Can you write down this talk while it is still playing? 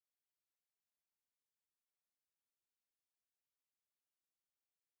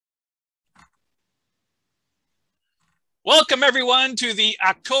Welcome everyone to the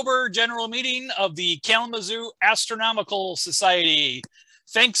October general meeting of the Kalamazoo Astronomical Society.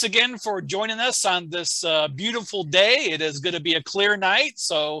 Thanks again for joining us on this beautiful day. It is going to be a clear night,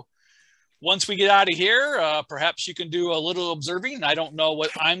 so once we get out of here, perhaps you can do a little observing. I don't know what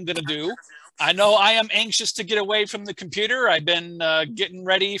I'm going to do. I know I am anxious to get away from the computer. I've been getting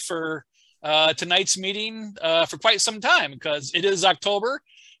ready for tonight's meeting for quite some time because it is October,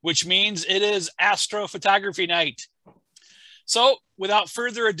 which means it is Astrophotography Night. So without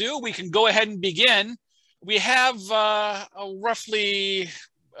further ado, we can go ahead and begin. We have roughly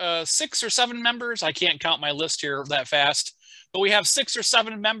 6 or 7 members. I can't count my list here that fast, but we have 6 or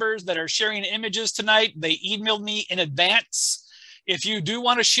 7 members that are sharing images tonight. They emailed me in advance. If you do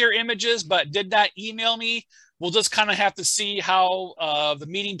want to share images but did not email me, we'll just kind of have to see how the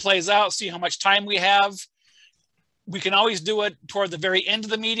meeting plays out, see how much time we have. We can always do it toward the very end of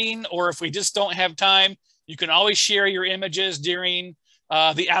the meeting, or if we just don't have time, you can always share your images during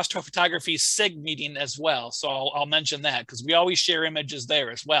the Astrophotography SIG meeting as well. So I'll mention that because we always share images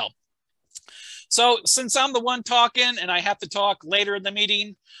there as well. So since I'm the one talking and I have to talk later in the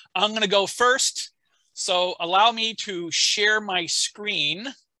meeting, I'm going to go first. So allow me to share my screen,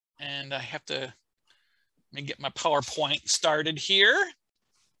 and I have to let me get my PowerPoint started here.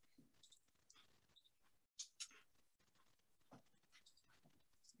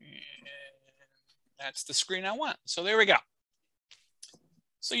 That's the screen I want. So there we go.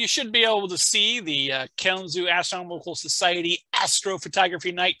 So you should be able to see the Kalamazoo Astronomical Society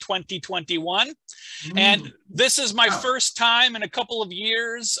Astrophotography Night 2021. And this is my first time in a couple of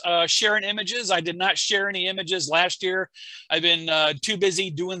years sharing images. I did not share any images last year. I've been too busy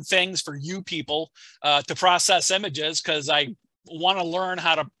doing things for you people to process images because I want to learn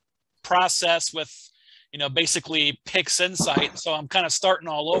how to process with, basically PixInsight. So I'm kind of starting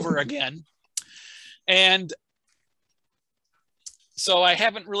all over again. And so I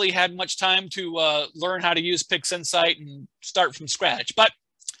haven't really had much time to learn how to use PixInsight and start from scratch. But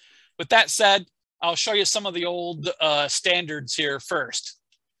with that said, I'll show you some of the old standards here first.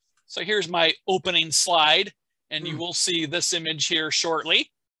 So here's my opening slide, and you will see this image here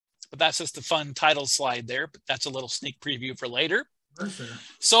shortly. But that's just the fun title slide there, but that's a little sneak preview for later.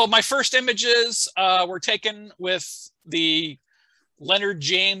 So my first images were taken with the Leonard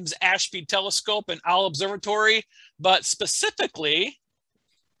James Ashby Telescope and Owl Observatory, but specifically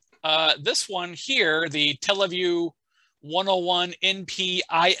this one here, the Teleview 101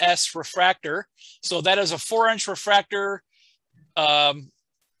 NP-IS refractor. So that is a 4-inch refractor,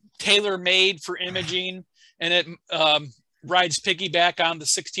 tailor-made for imaging, and it rides piggyback on the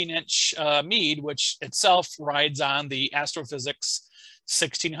 16-inch Meade, which itself rides on the Astrophysics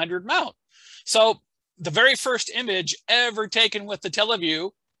 1600 mount. So the very first image ever taken with the Teleview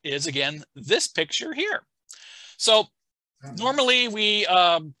is, again, this picture here. So normally we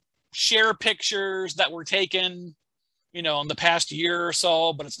share pictures that were taken, in the past year or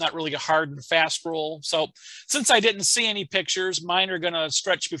so, but it's not really a hard and fast rule. So since I didn't see any pictures, mine are going to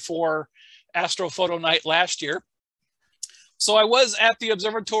stretch before Astrophoto Night last year. So I was at the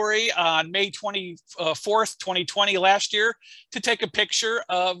observatory on May 24th, 2020 last year to take a picture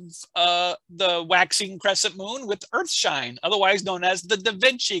of the waxing crescent moon with earthshine, otherwise known as the Da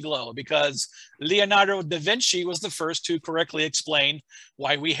Vinci glow, because Leonardo da Vinci was the first to correctly explain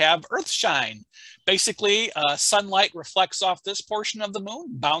why we have earthshine. Basically, sunlight reflects off this portion of the moon,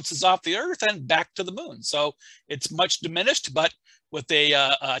 bounces off the earth and back to the moon. So it's much diminished, but with a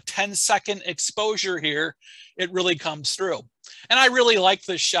 10-second exposure here, it really comes through. And I really like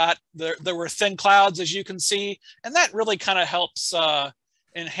this shot. There were thin clouds, as you can see, and that really kind of helps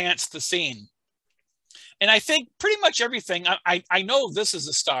enhance the scene. And I think pretty much everything, I know this is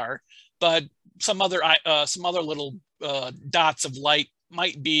a star, but some other little dots of light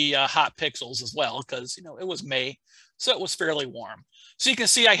might be hot pixels as well, because it was May, so it was fairly warm. So you can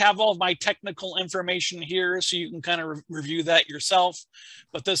see I have all of my technical information here, so you can kind of review that yourself.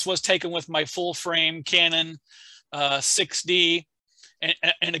 But this was taken with my full frame Canon 6D.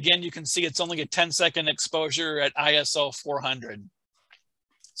 And again, you can see it's only a 10-second exposure at ISO 400.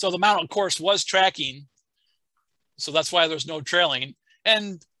 So the mount, of course, was tracking. So that's why there's no trailing.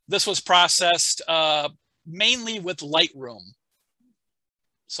 And this was processed mainly with Lightroom.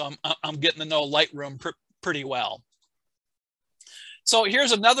 So I'm getting to know Lightroom pretty well. So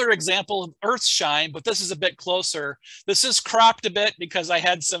here's another example of earthshine, but this is a bit closer. This is cropped a bit because I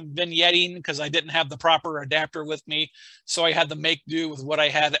had some vignetting because I didn't have the proper adapter with me. So I had to make do with what I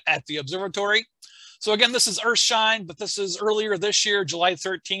had at the observatory. So again, this is earthshine, but this is earlier this year, July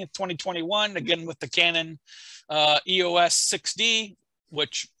 13th, 2021, again with the Canon EOS 6D,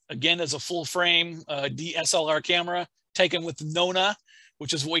 which again is a full frame DSLR camera. taken with Nona,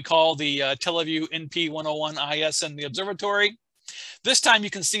 which is what we call the Teleview NP101 IS in the observatory. This time you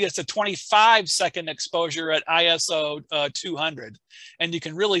can see it's a 25-second exposure at ISO 200. And you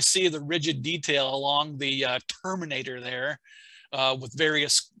can really see the rigid detail along the terminator there with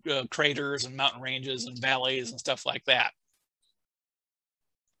various craters and mountain ranges and valleys and stuff like that.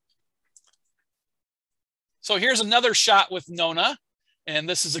 So here's another shot with Nona. And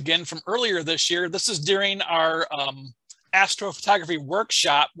this is again from earlier this year. This is during our astrophotography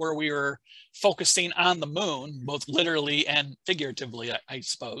workshop where we were focusing on the moon, both literally and figuratively, I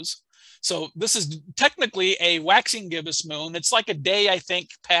suppose. So this is technically a waxing gibbous moon. It's like a day, I think,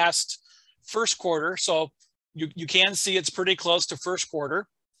 past first quarter. So you can see it's pretty close to first quarter.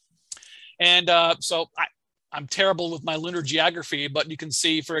 And so I'm terrible with my lunar geography, but you can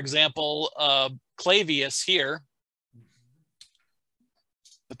see, for example, Clavius here.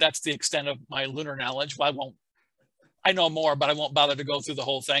 But that's the extent of my lunar knowledge. Well, I know more, but I won't bother to go through the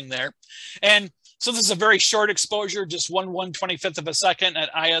whole thing there. And so this is a very short exposure, just 1/125th of a second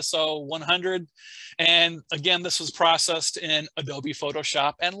at ISO 100. And again, this was processed in Adobe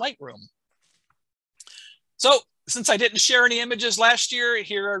Photoshop and Lightroom. So since I didn't share any images last year,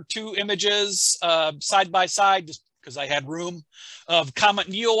 here are two images side by side, just because I had room, of Comet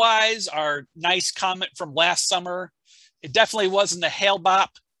Neowise, our nice comet from last summer. It definitely wasn't a Hale-Bopp,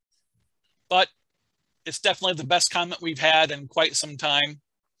 but it's definitely the best comet we've had in quite some time.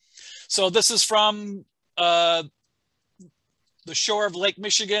 So this is from the shore of Lake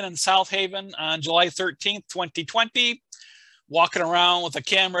Michigan in South Haven on July 13th, 2020, walking around with a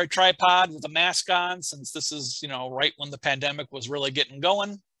camera tripod with a mask on, since this is, you know, right when the pandemic was really getting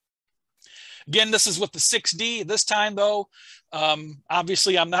going. Again, this is with the 6D. This time, though,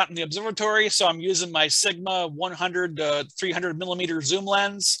 obviously I'm not in the observatory, so I'm using my Sigma 100 to 300 millimeter zoom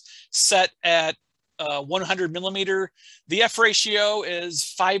lens set at 100 millimeter. The F ratio is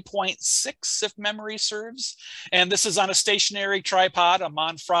 5.6 if memory serves. And this is on a stationary tripod, a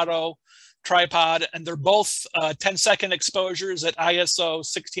Manfrotto tripod, and they're both 10-second exposures at ISO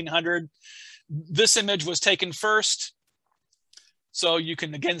 1600. This image was taken first. So you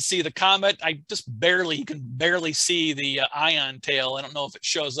can again see the comet. You can barely see the ion tail. I don't know if it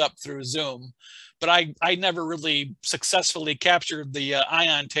shows up through zoom, but I never really successfully captured the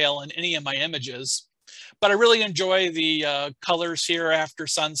ion tail in any of my images. But I really enjoy the colors here after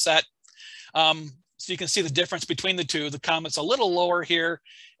sunset. So you can see the difference between the two. The comet's a little lower here,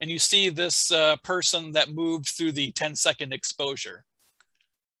 and you see this person that moved through the 10-second exposure.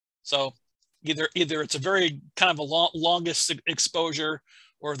 So either it's a very kind of a longest exposure,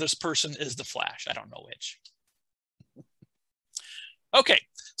 or this person is the flash. I don't know which. Okay,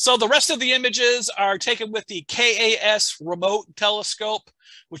 so the rest of the images are taken with the KAS remote telescope,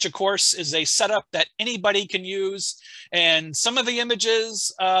 which of course is a setup that anybody can use. And some of the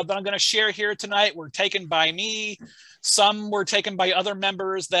images that I'm going to share here tonight were taken by me. Some were taken by other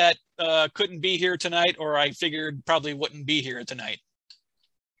members that couldn't be here tonight, or I figured probably wouldn't be here tonight.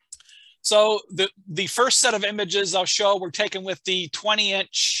 So the first set of images I'll show were taken with the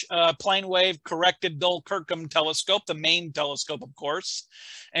 20-inch plane wave corrected Dole Kirkham telescope, the main telescope, of course,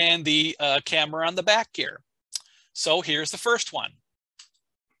 and the camera on the back here. So here's the first one.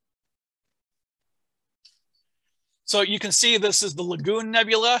 So you can see this is the Lagoon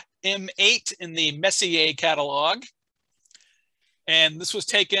Nebula M8 in the Messier catalog. And this was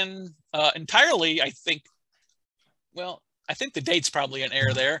taken entirely, I think, well, I think the date's probably an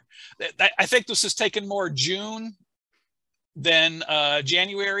error there. I think this is taken more June than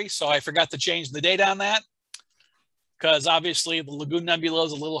January, so I forgot to change the date on that, because obviously the Lagoon Nebula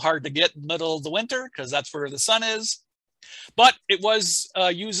is a little hard to get in the middle of the winter because that's where the sun is. But it was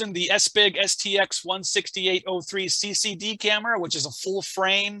using the SBIG STX 16803 CCD camera, which is a full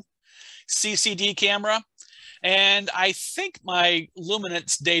frame CCD camera. And I think my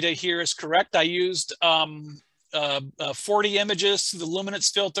luminance data here is correct. I used 40 images through the luminance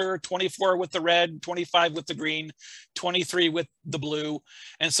filter, 24 with the red, 25 with the green, 23 with the blue.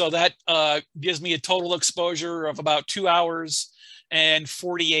 And so that gives me a total exposure of about 2 hours and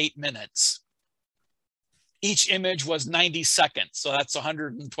 48 minutes. Each image was 90 seconds. So that's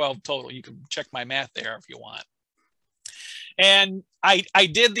 112 total. You can check my math there if you want. And I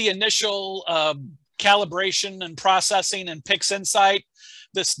did the initial calibration and processing in PixInsight.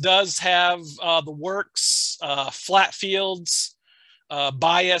 This does have the works, flat fields,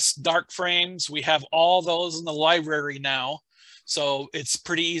 bias, dark frames. We have all those in the library now. So it's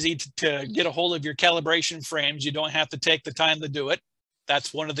pretty easy to get a hold of your calibration frames. You don't have to take the time to do it.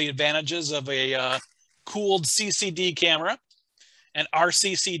 That's one of the advantages of a cooled CCD camera. and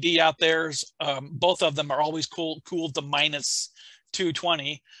RCCD out there. Both of them are always cooled to minus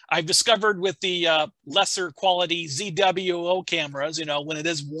 220. I've discovered with the lesser quality ZWO cameras, you know, when it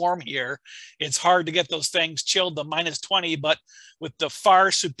is warm here, it's hard to get those things chilled to minus 20, but with the far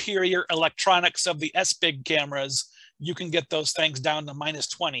superior electronics of the SBIG cameras, you can get those things down to minus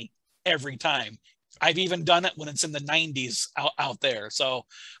 20 every time. I've even done it when it's in the 90s out there. So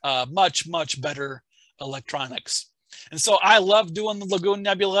much, much better electronics. And so I love doing the Lagoon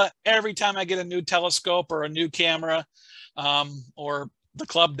Nebula. Every time I get a new telescope or a new camera, or the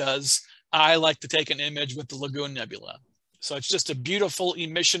club does, I like to take an image with the Lagoon Nebula. So it's just a beautiful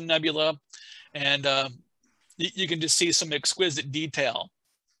emission nebula, and you can just see some exquisite detail.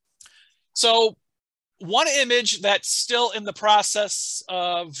 So one image that's still in the process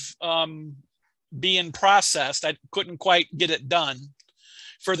of being processed, I couldn't quite get it done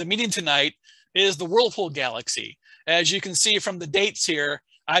for the meeting tonight, is the Whirlpool Galaxy. As you can see from the dates here,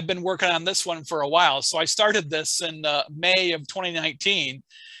 I've been working on this one for a while. So I started this in May of 2019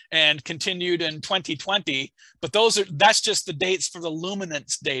 and continued in 2020, but that's just the dates for the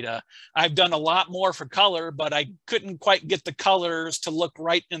luminance data. I've done a lot more for color, but I couldn't quite get the colors to look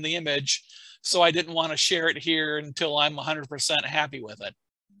right in the image. So I didn't want to share it here until I'm 100% happy with it.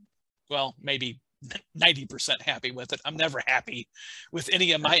 Well, maybe 90% happy with it. I'm never happy with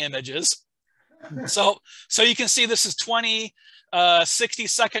any of my images. So you can see this is 20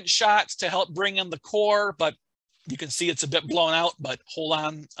 60-second shots to help bring in the core, but you can see it's a bit blown out, but hold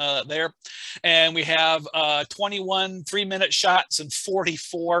on there. And we have 21 3-minute shots and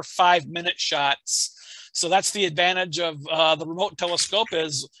 44 5-minute shots. So that's the advantage of the remote telescope,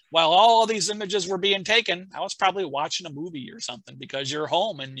 is while all of these images were being taken, I was probably watching a movie or something, because you're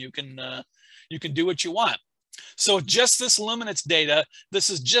home and you can do what you want. So just this luminance data, this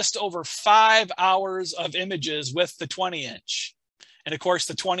is just over 5 hours of images with the 20-inch. And of course,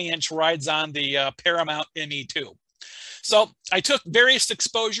 the 20-inch rides on the Paramount ME2. So I took various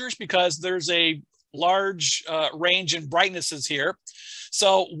exposures because there's a large range in brightnesses here.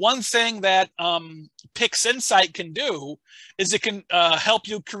 So one thing that PixInsight can do is it can help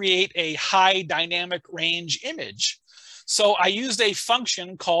you create a high dynamic range image. So I used a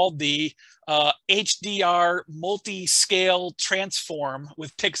function called the HDR multi-scale transform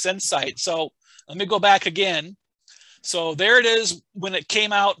with PixInsight. So let me go back again. So there it is when it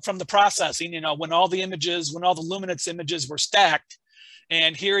came out from the processing, you know, when all the luminance images were stacked.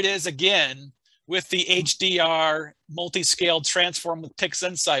 And here it is again with the HDR multi-scale transform with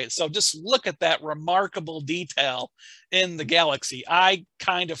PixInsight. So just look at that remarkable detail in the galaxy. I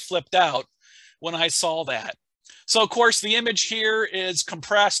kind of flipped out when I saw that. So of course the image here is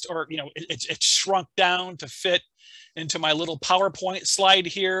compressed, or, you know, it's shrunk down to fit into my little PowerPoint slide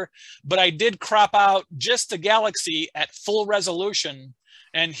here, but I did crop out just the galaxy at full resolution,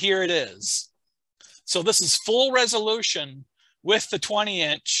 and here it is. So this is full resolution with the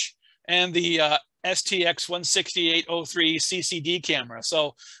 20-inch and the STX-16803 CCD camera.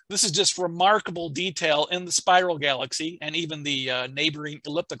 So this is just remarkable detail in the spiral galaxy and even the neighboring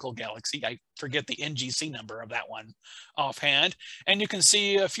elliptical galaxy. I forget the NGC number of that one offhand. And you can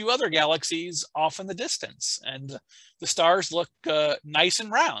see a few other galaxies off in the distance, and the stars look nice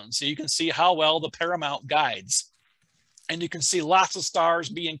and round. So you can see how well the Paramount guides. And you can see lots of stars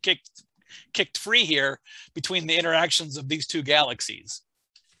being kicked free here between the interactions of these two galaxies.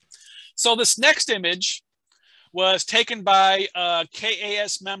 So this next image was taken by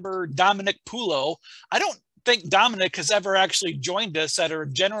KAS member Dominic Pulo. I don't think Dominic has ever actually joined us at our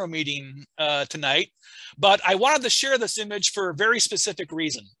general meeting tonight, but I wanted to share this image for a very specific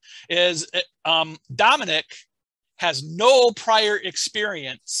reason. Dominic has no prior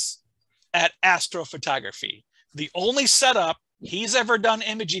experience at astrophotography. The only setup he's ever done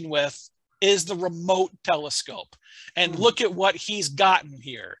imaging with is the remote telescope. And look at what he's gotten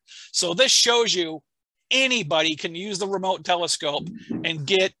here. So this shows you anybody can use the remote telescope and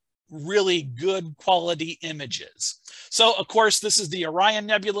get really good quality images. So of course, this is the Orion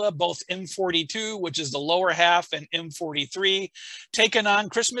Nebula, both M42, which is the lower half, and M43, taken on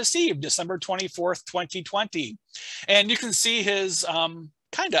Christmas Eve, December 24th, 2020. And you can see his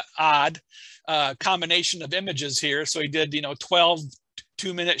kind of odd combination of images here. So he did, 12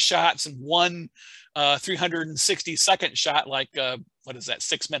 2-minute shots and one 360-second shot, like what is that,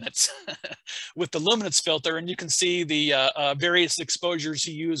 6 minutes with the luminance filter. And you can see the various exposures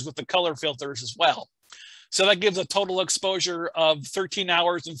he used with the color filters as well. So that gives a total exposure of 13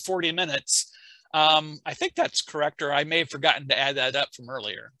 hours and 40 minutes. I think that's correct, or I may have forgotten to add that up from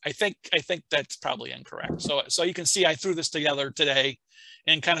earlier. I think that's probably incorrect. So you can see I threw this together today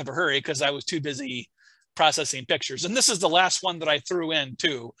in kind of a hurry because I was too busy processing pictures. And this is the last one that I threw in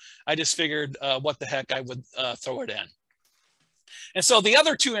too. I just figured what the heck, I would throw it in. And so the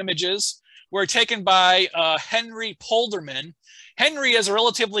other two images were taken by Henry Polderman. Henry is a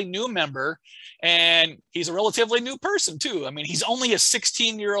relatively new member, and he's a relatively new person too. I mean, he's only a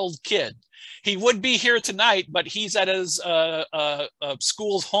 16-year-old kid. He would be here tonight, but he's at his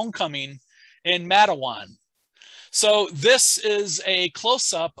school's homecoming in Mattawan. So this is a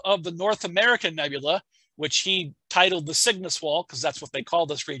close-up of the North American Nebula, which he titled the Cygnus Wall, because that's what they call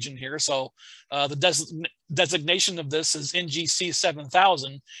this region here. So the designation of this is NGC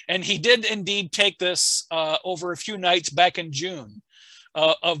 7000. And he did indeed take this over a few nights back in June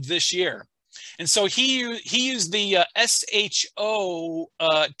of this year. And so he used the SHO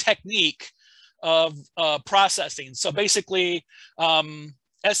technique of processing. So basically,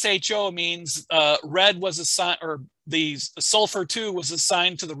 SHO means red was assigned, or the sulfur 2 was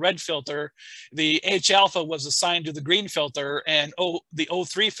assigned to the red filter, the H alpha was assigned to the green filter, and the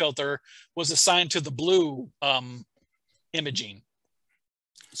O3 filter was assigned to the blue imaging.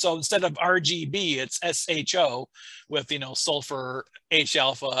 So instead of RGB, it's SHO with, sulfur, H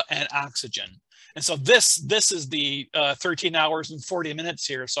alpha, and oxygen. And so this is the 13 hours and 40 minutes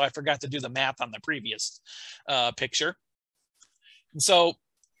here. So I forgot to do the math on the previous picture. And so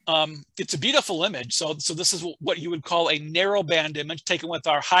it's a beautiful image. So this is what you would call a narrowband image taken with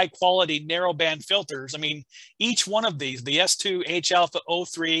our high quality narrowband filters. I mean, each one of these, the S2, H alpha,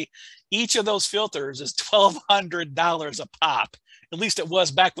 O3, each of those filters is $1,200 a pop. At least it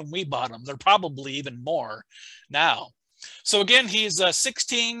was back when we bought them. They're probably even more now. So again, he's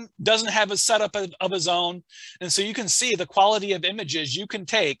 16, doesn't have a setup of his own. And so you can see the quality of images you can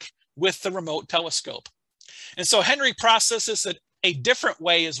take with the remote telescope. And so Henry processes it a different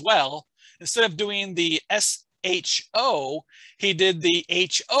way as well. Instead of doing the SHO, he did the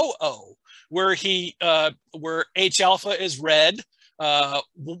HOO, where where H alpha is red.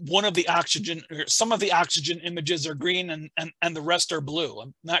 One of the oxygen, or some of the oxygen images are green, and the rest are blue.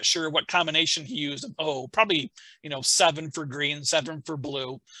 I'm not sure what combination he used of O, probably 7 for green, 7 for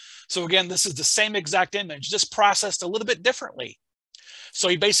blue. So again, this is the same exact image, just processed a little bit differently. So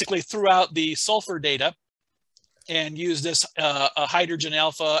he basically threw out the sulfur data and use this hydrogen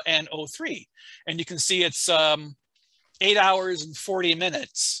alpha and O3. And you can see it's 8 hours and 40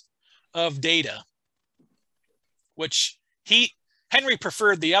 minutes of data, which Henry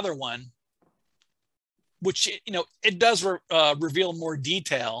preferred the other one, which, it does reveal more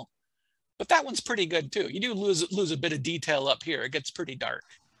detail, but that one's pretty good too. You do lose a bit of detail up here. It gets pretty dark.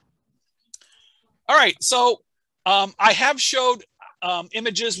 All right, so I have showed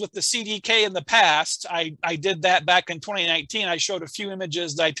images with the CDK in the past. I did that back in 2019. I showed a few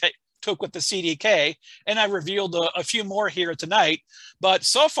images that I took with the CDK, and I revealed a few more here tonight. But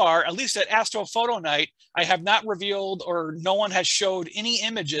so far, at least at Astrophoto Night, I have not revealed, or no one has showed any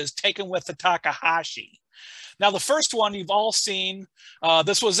images taken with the Takahashi. Now, the first one you've all seen,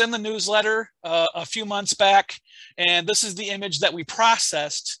 this was in the newsletter a few months back, and this is the image that we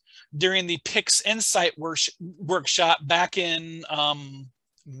processed during the Pix Insight workshop back in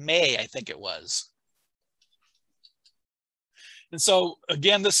May, I think it was. And so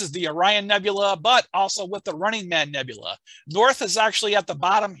again, this is the Orion Nebula, but also with the Running Man Nebula. North is actually at the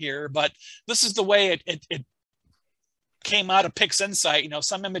bottom here, but this is the way it came out of Pix Insight.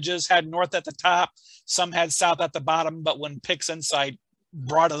 Some images had north at the top, some had south at the bottom, but when Pix Insight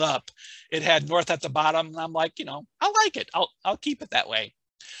brought it up, it had north at the bottom. And I'm like, I like it. I'll keep it that way.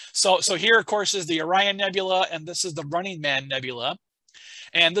 So here, of course, is the Orion Nebula, and this is the Running Man Nebula.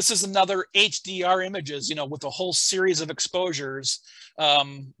 And this is another HDR images, with a whole series of exposures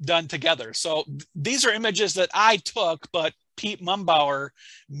done together. So these are images that I took, but Pete Mumbauer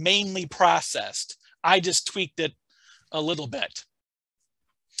mainly processed. I just tweaked it a little bit.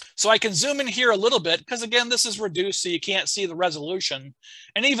 So I can zoom in here a little bit, because again, this is reduced, so you can't see the resolution.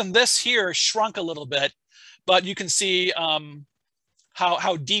 And even this here shrunk a little bit, but you can see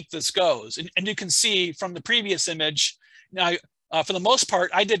how deep this goes. And you can see from the previous image, now, for the most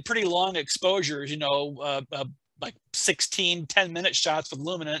part, I did pretty long exposures, like 16 10-minute shots with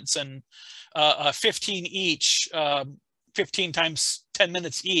luminance, and 15 each, 15 times 10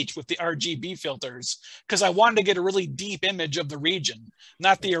 minutes each with the RGB filters, because I wanted to get a really deep image of the region,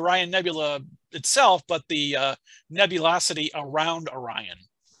 not the Orion Nebula itself, but the nebulosity around Orion.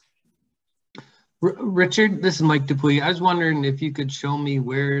 Richard, this is Mike Dupuy. I was wondering if you could show me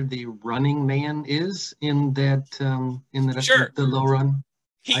where the Running Man is in that Sure. The low run.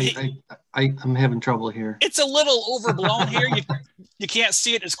 I'm having trouble here. It's a little overblown here. You can't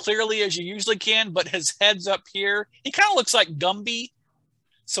see it as clearly as you usually can, but his head's up here. He kind of looks like Gumby.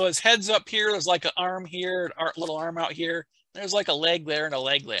 So his head's up here. There's like an arm here, a little arm out here. There's like a leg there and a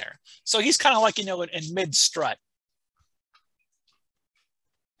leg there. So he's kind of like, you know, in mid strut.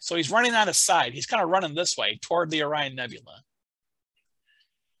 So he's running on his side. He's kind of running this way toward the Orion Nebula.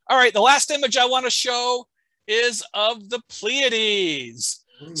 All right, the last image I want to show is of the Pleiades.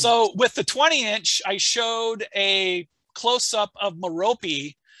 So with the 20-inch, I showed a close-up of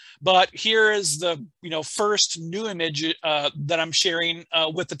Merope, but here is the first new image that I'm sharing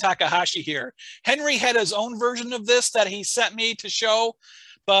with the Takahashi here. Henry had his own version of this that he sent me to show,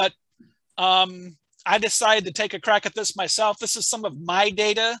 but I decided to take a crack at this myself. This is some of my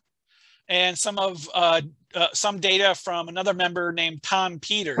data and some data from another member named Tom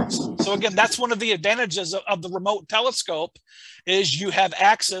Peters. So again, that's one of the advantages of the remote telescope is you have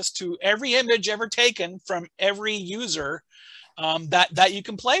access to every image ever taken from every user that you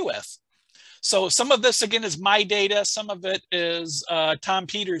can play with. So some of this, again, is my data. Some of it is Tom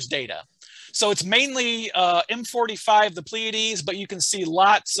Peters' data. So it's mainly M45, the Pleiades, but you can see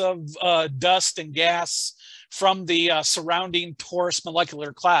lots of dust and gas from the surrounding Taurus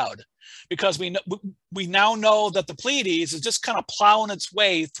molecular cloud, because we now know that the Pleiades is just kind of plowing its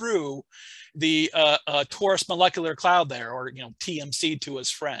way through the Taurus molecular cloud there, or TMC to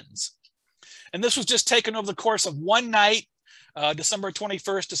his friends. And this was just taken over the course of one night, December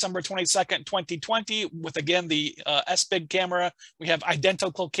 21st, December 22nd, 2020, with, again, the SBIG camera. We have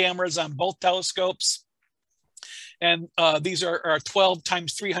identical cameras on both telescopes. And these are 12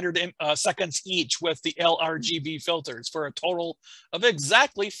 times 300 seconds each with the LRGB filters for a total of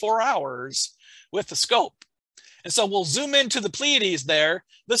exactly 4 hours with the scope. And so we'll zoom into the Pleiades there.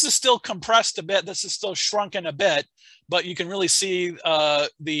 This is still compressed a bit. This is still shrunken a bit, but you can really see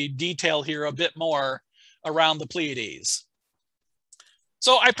the detail here a bit more around the Pleiades.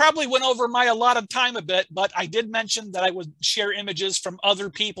 So I probably went over my allotted time a bit, but I did mention that I would share images from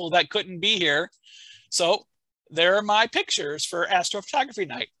other people that couldn't be here. So there are my pictures for Astrophotography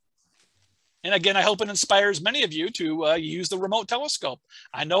Night. And again, I hope it inspires many of you to use the remote telescope.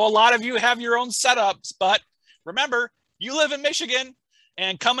 I know a lot of you have your own setups, but remember, you live in Michigan,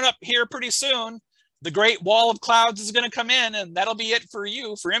 and coming up here pretty soon, the Great Wall of Clouds is going to come in, and that'll be it for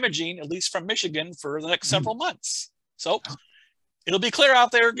you for imaging, at least from Michigan, for the next several months. So it'll be clear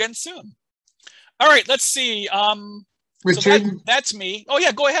out there again soon. All right, let's see. Richard, so that's me. Oh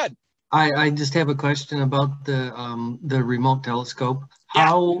yeah, go ahead. I just have a question about the remote telescope.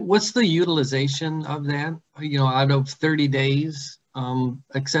 What's the utilization of that? Out of 30 days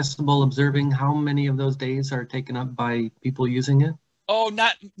accessible observing, how many of those days are taken up by people using it? Oh,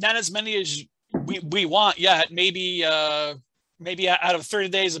 not as many as we want yet. Maybe out of 30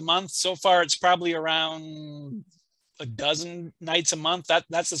 days a month. So far, it's probably around a dozen nights a month.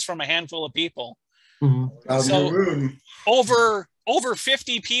 That's just from a handful of people. Mm-hmm. So over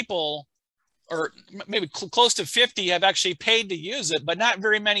 50 people, or maybe close to 50, have actually paid to use it, but not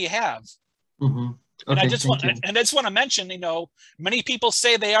very many have. Mm-hmm. Okay, and I just want to mention, many people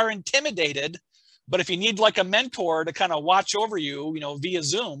say they are intimidated, but if you need like a mentor to kind of watch over you, via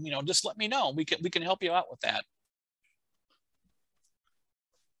Zoom, just let me know. We can help you out with that.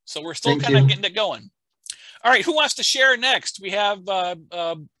 So we're still kind of getting it going. All right, who wants to share next? We have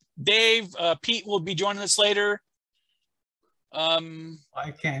Dave. Pete will be joining us later.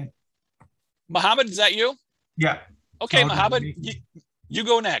 I can. Mohammed, is that you? Yeah. Okay, Mohammed, you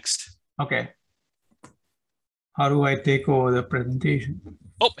go next. Okay. How do I take over the presentation?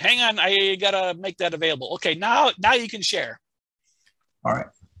 Oh, hang on. I gotta make that available. Okay, now you can share. All right.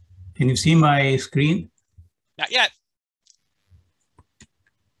 Can you see my screen? Not yet.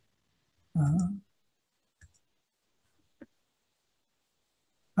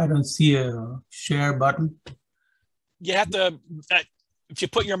 I don't see a share button. You have to, if you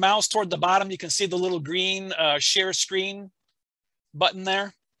put your mouse toward the bottom, you can see the little green share screen button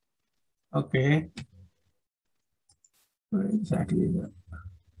there. Okay. Where exactly is that?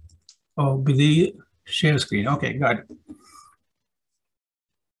 Oh, the share screen. Okay, got it.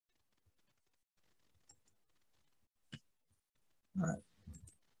 All right.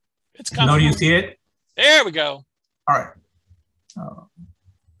 It's coming. Now you see it? There we go. All right.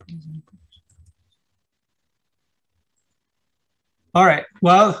 All right.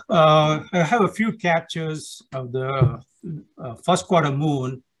 Well, I have a few captures of the first quarter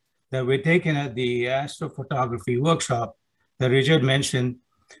moon that were taken at the astrophotography workshop that Richard mentioned.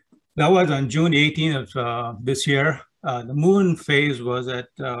 That was on June 18th of this year. The moon phase was at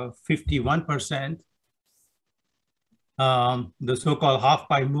 51%. The so-called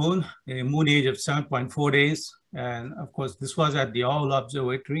half-pi moon, a moon age of 7.4 days. And of course, this was at the Owl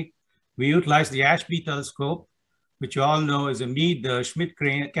Observatory. We utilized the Ashby telescope which you all know is a Meade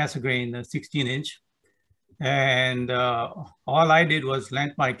Schmidt-Cassegrain 16-inch. And all I did was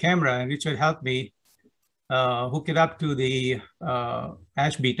lent my camera, and Richard helped me hook it up to the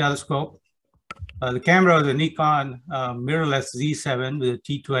Ashby telescope. The camera was a Nikon mirrorless Z7 with a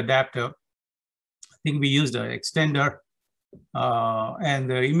T2 adapter. I think we used an extender. And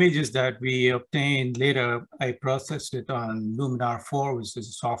the images that we obtained later, I processed it on Luminar 4, which is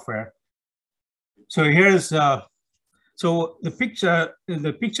a software. So here's, so the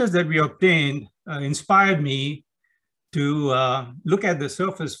pictures that we obtained inspired me to look at the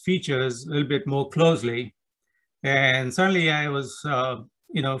surface features a little bit more closely. And certainly I was,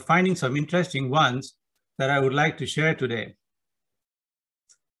 finding some interesting ones that I would like to share today.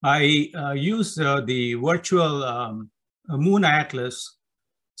 I used the virtual Moon Atlas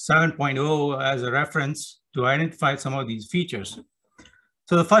 7.0 as a reference to identify some of these features.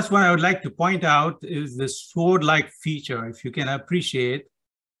 So the first one I would like to point out is this sword-like feature. If you can appreciate,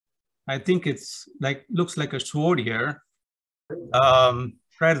 I think it's like, looks like a sword here. Right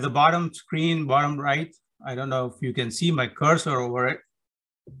at the bottom screen, bottom right. I don't know if you can see my cursor over it.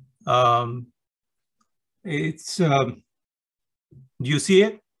 Do you see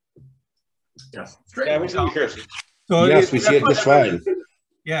it? Yes. Yeah, we see your cursor. So yes, we see it just fine.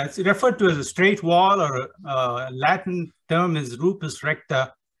 Yeah, it's referred to as a straight wall, or Latin term is rupus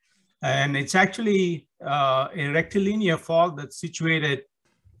recta. And it's actually a rectilinear fault that's situated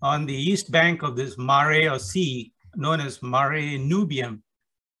on the east bank of this mare or sea, known as Mare Nubium.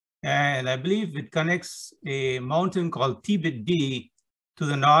 And I believe it connects a mountain called Tibet D to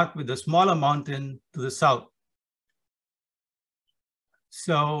the north with a smaller mountain to the south.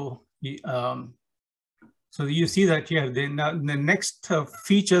 So, so you see that here. The next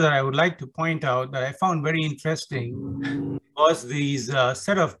feature that I would like to point out that I found very interesting was these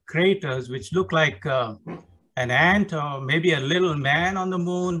set of craters which look like an ant or maybe a little man on the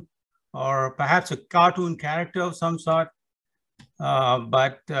moon, or perhaps a cartoon character of some sort.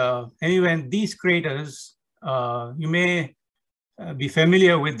 Anyway, these craters, you may be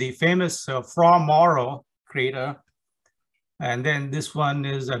familiar with the famous Fra Mauro crater. And then this one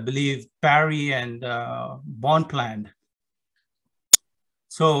is, I believe, Parry and Bonpland.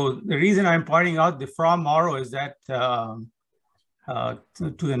 So the reason I'm pointing out the Fra Mauro is that to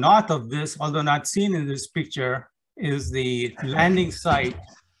the north of this, although not seen in this picture, is the landing site.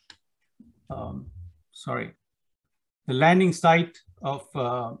 The landing site of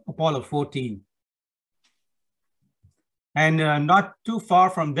Apollo 14. And not too far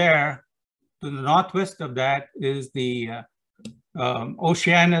from there, to the northwest of that, is the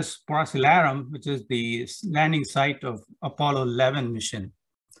Oceanus Procellarum, which is the landing site of Apollo 11 mission.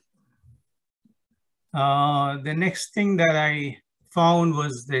 The next thing that I found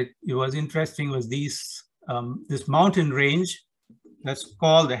was that it was interesting was this mountain range that's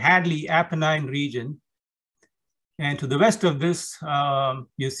called the Hadley Apennine region. And to the west of this,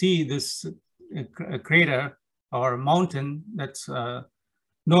 you see this crater or mountain that's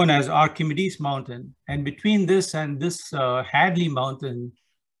known as Archimedes Mountain. And between this and this Hadley Mountain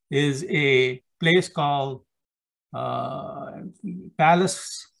is a place called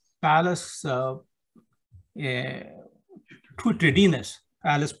Palus Putridinus.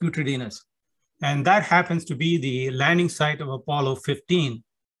 And that happens to be the landing site of Apollo 15.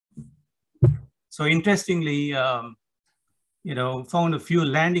 So interestingly, found a few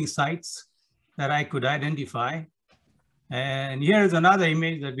landing sites that I could identify. And here is another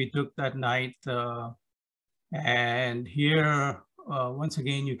image that we took that night. And here, once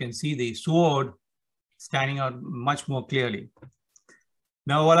again, you can see the sword standing out much more clearly.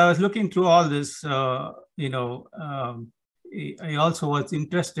 Now, while I was looking through all this, I also was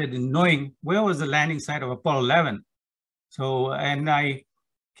interested in knowing where was the landing site of Apollo 11. So, and I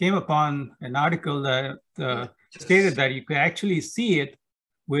came upon an article that stated that you could actually see it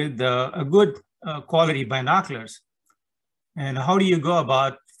with a good quality binoculars. And how do you go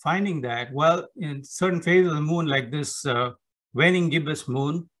about finding that? Well, in certain phases of the moon, like this waning gibbous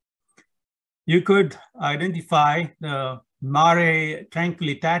moon, you could identify the Mare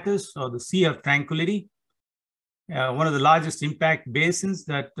Tranquillitatis, or the Sea of Tranquility, one of the largest impact basins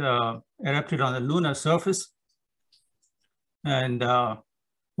that erupted on the lunar surface. And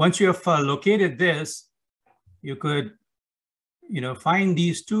once you have located this, you could find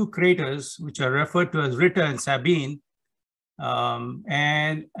these two craters, which are referred to as Ritter and Sabine,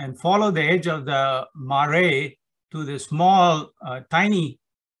 and follow the edge of the mare to the small, tiny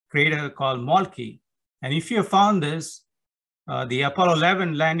crater called Moltke. And if you found this, the Apollo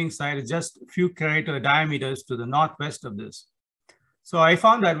 11 landing site is just a few crater diameters to the northwest of this. So I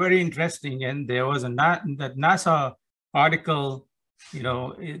found that very interesting. And there was that NASA article, you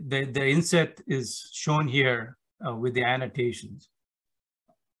know, the inset is shown here with the annotations.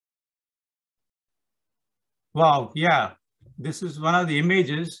 Wow, yeah, this is one of the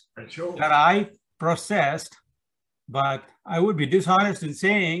images that I processed, but I would be dishonest in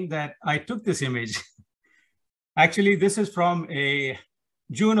saying that I took this image. Actually, this is from a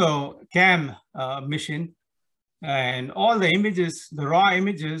Juno CAM mission, and all the images, the raw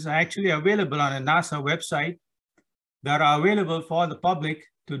images, are actually available on a NASA website that are available for the public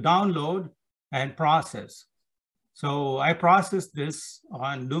to download and process. So I processed this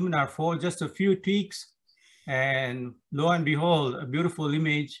on Luminar 4, just a few tweaks, and lo and behold, a beautiful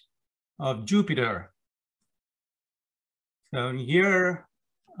image of Jupiter. So here,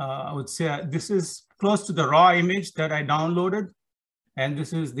 I would say this is close to the raw image that I downloaded, and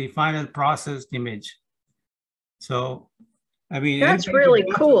this is the final processed image. So, I mean, that's really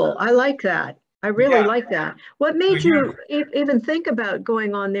cool. I like that. I really like that. What made you even think about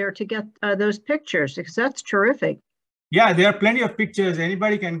going on there to get those pictures? Because that's terrific. Yeah, there are plenty of pictures.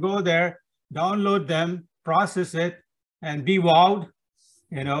 Anybody can go there, download them, process it, and be wowed,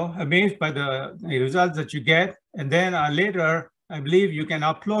 you know, amazed by the results that you get. And then later, I believe you can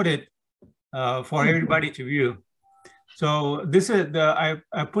upload it for everybody to view. So this is I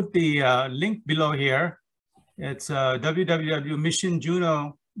put the link below here. It's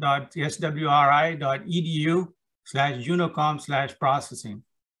www.missionjuno.swri.edu/junocom/processing.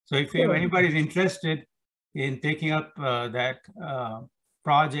 So if anybody's interested in taking up that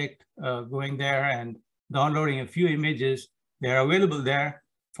project, going there and downloading a few images, they're available there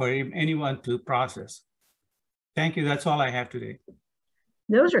for anyone to process. Thank you. That's all I have today.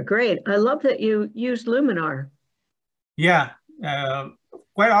 Those are great. I love that you used Luminar. Yeah,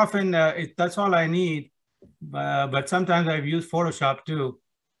 quite often that's all I need. But sometimes I've used Photoshop too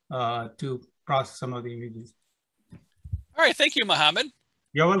to process some of the images. All right, thank you, Mohammed.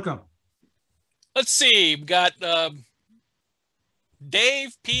 You're welcome. Let's see, we've got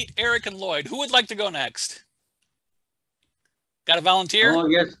Dave, Pete, Eric, and Lloyd. Who would like to go next? Got a volunteer? Oh,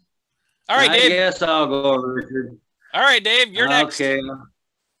 yes. All right, Dave. I guess I'll go, Richard. All right, Dave, you're next. Okay.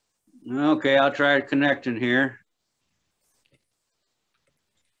 Okay, I'll try connecting here.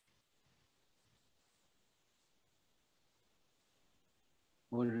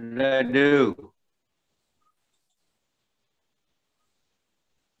 What did I do?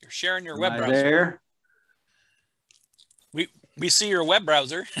 You're sharing your web browser. There? We see your web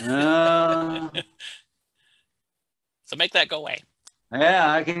browser. So make that go away.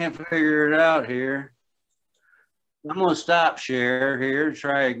 Yeah, I can't figure it out here. I'm going to stop share here and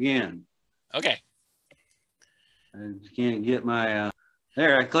try again. Okay. I can't get my,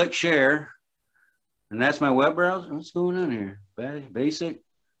 there, I click share. And that's my web browser. What's going on here? Basic,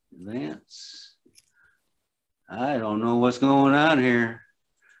 advanced. I don't know what's going on here.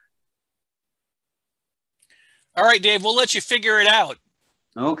 All right, Dave, we'll let you figure it out.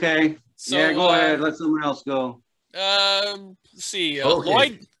 Okay. So, yeah, go ahead. Let someone else go. Let's see.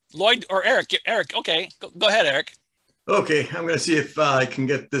 Okay. Lloyd or Eric. Eric, okay. Go ahead, Eric. Okay, I'm going to see if I can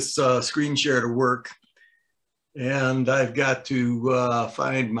get this screen share to work. And I've got to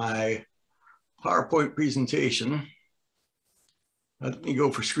find my PowerPoint presentation. Let me go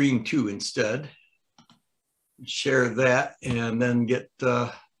for screen 2 instead. Share that and then get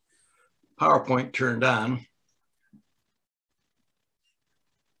PowerPoint turned on.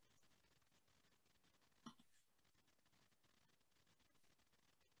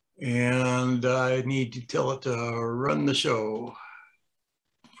 And I need to tell it to run the show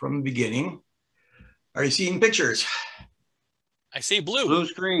from the beginning. Are you seeing pictures? I see blue. Blue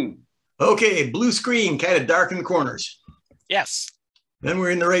screen. Okay, blue screen, kind of dark in the corners. Yes. Then we're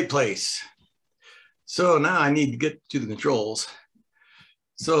in the right place. So now I need to get to the controls.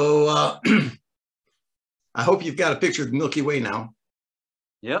 So I hope you've got a picture of the Milky Way now.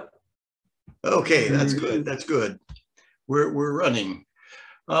 Yep. Okay, that's good. That's good. We're running.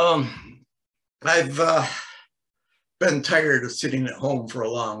 I've been tired of sitting at home for a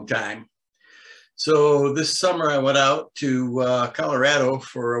long time. So this summer I went out to Colorado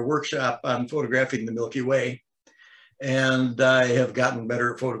for a workshop on photographing the Milky Way. And I have gotten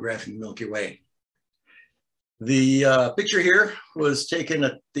better at photographing the Milky Way. The picture here was taken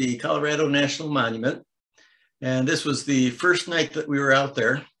at the Colorado National Monument. And this was the first night that we were out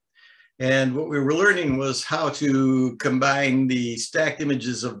there. And what we were learning was how to combine the stacked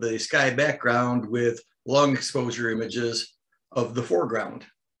images of the sky background with long exposure images of the foreground.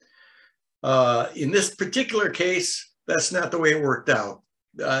 In this particular case, that's not the way it worked out.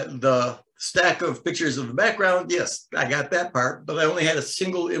 The stack of pictures of the background, yes, I got that part, but I only had a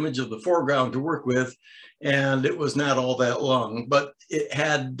single image of the foreground to work with, and it was not all that long, but it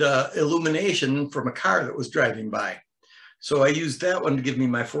had illumination from a car that was driving by. So I used that one to give me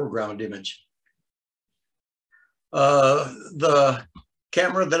my foreground image. The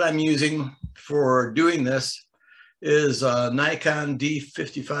camera that I'm using for doing this is a Nikon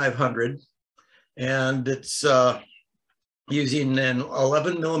D5500, and it's using an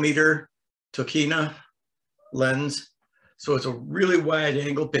 11mm Tokina lens. So it's a really wide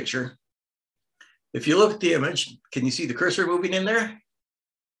angle picture. If you look at the image, can you see the cursor moving in there?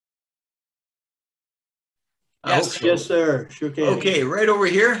 Yes, so. Yes, sir. Sure can. Okay, right over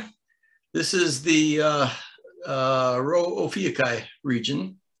here. This is the Rho Ophiuchi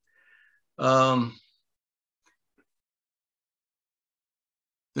region. There's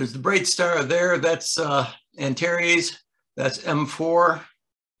the bright star there. That's Antares. That's M4.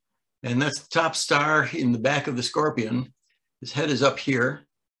 And that's the top star in the back of the Scorpion. His head is up here.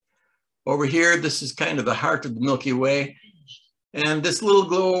 Over here, this is kind of the heart of the Milky Way. And this little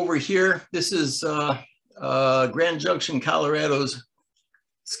glow over here, this is Grand Junction, Colorado's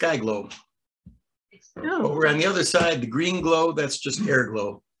sky glow. Oh. Over on the other side, the green glow, that's just air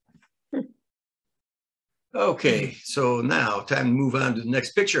glow. Okay, so now time to move on to the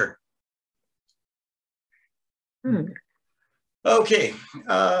next picture. Okay,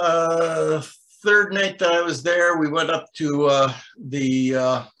 third night that I was there, we went up to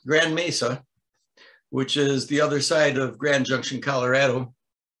the Grand Mesa, which is the other side of Grand Junction, Colorado.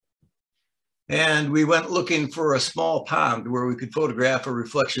 And we went looking for a small pond where we could photograph a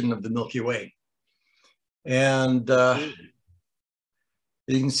reflection of the Milky Way. And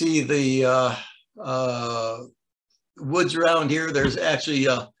you can see the woods around here. There's actually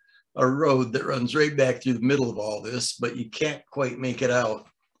a road that runs right back through the middle of all this, but you can't quite make it out.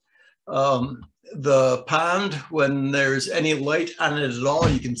 The pond, when there's any light on it at all,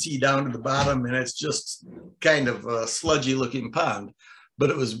 you can see down to the bottom, and it's just kind of a sludgy looking pond, but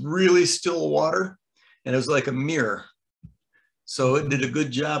it was really still water, and it was like a mirror. So it did a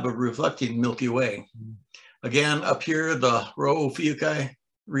good job of reflecting Milky Way. Again, up here, the Rho Ophiuchi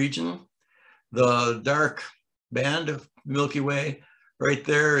region, the dark band of Milky Way. Right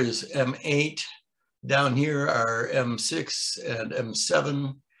there is M8. Down here are M6 and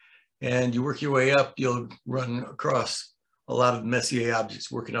M7. And you work your way up, you'll run across a lot of Messier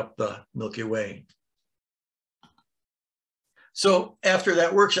objects working up the Milky Way. So after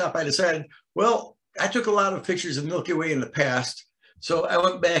that workshop, I decided, well, I took a lot of pictures of Milky Way in the past. So I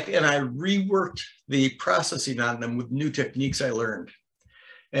went back and I reworked the processing on them with new techniques I learned.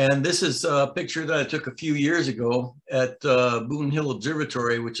 And this is a picture that I took a few years ago at Boone Hill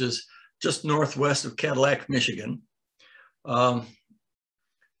Observatory, which is just northwest of Cadillac, Michigan.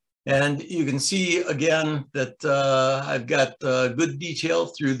 And you can see again that I've got good detail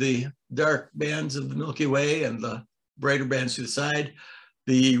through the dark bands of the Milky Way and the brighter bands to the side.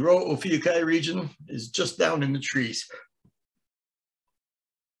 The Rho Ophiuchi region is just down in the trees.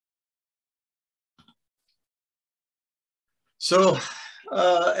 So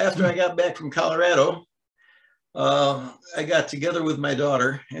after I got back from Colorado, I got together with my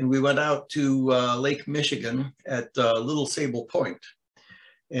daughter and we went out to Lake Michigan at Little Sable Point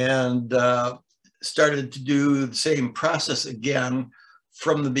and started to do the same process again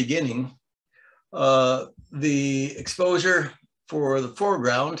from the beginning. The exposure for the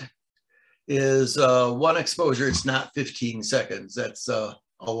foreground is one exposure. It's not 15 seconds. That's a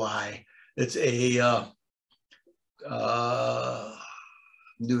lie. It's a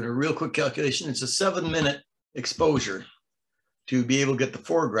doing a real quick calculation. It's a 7-minute exposure to be able to get the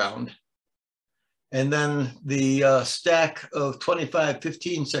foreground. And then the stack of 25,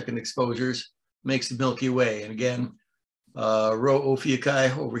 15-second exposures makes the Milky Way. And again, Rho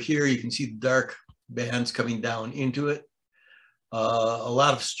Ophiuchi over here, you can see the dark bands coming down into it. A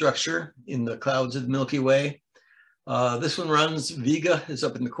lot of structure in the clouds of the Milky Way. This one runs, Vega is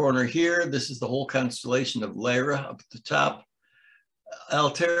up in the corner here. This is the whole constellation of Lyra up at the top.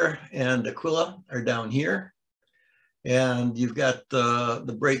 Altair and Aquila are down here. And you've got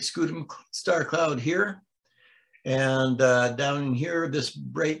the bright Scutum star cloud here. And down in here, this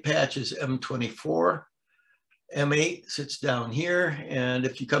bright patch is M24. M8 sits down here. And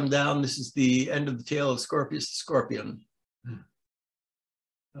if you come down, this is the end of the tail of Scorpius the Scorpion.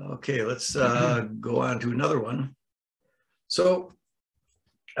 Okay, let's go on to another one. So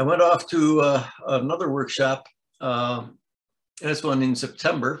I went off to another workshop, this one in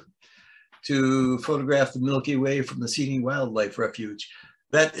September, to photograph the Milky Way from the Sini Wildlife Refuge.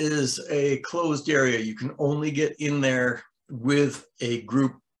 That is a closed area. You can only get in there with a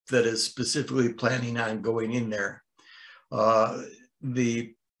group that is specifically planning on going in there.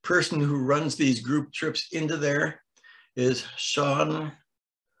 The person who runs these group trips into there is Sean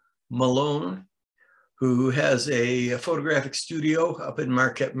Malone, who has a photographic studio up in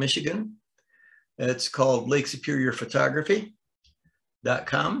Marquette, Michigan. It's called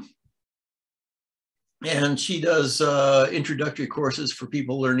LakeSuperiorPhotography.com. And she does introductory courses for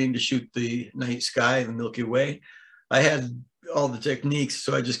people learning to shoot the night sky and the Milky Way. I had all the techniques,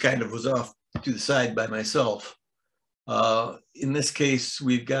 so I just kind of was off to the side by myself. In this case,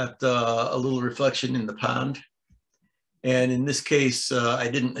 we've got a little reflection in the pond. And in this case, I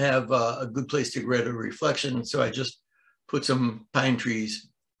didn't have a good place to get a reflection, so I just put some pine trees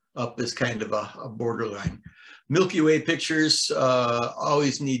up as kind of a borderline. Milky Way pictures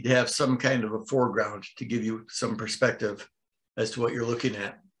always need to have some kind of a foreground to give you some perspective as to what you're looking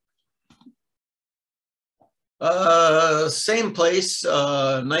at. Same place,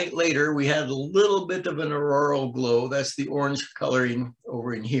 night later, we had a little bit of an auroral glow. That's the orange coloring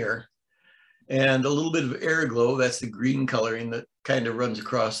over in here. And a little bit of air glow, that's the green coloring that kind of runs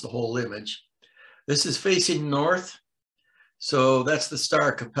across the whole image. This is facing north. So that's the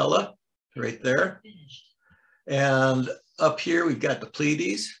star Capella right there. And up here, we've got the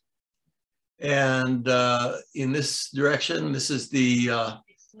Pleiades. And in this direction, this is the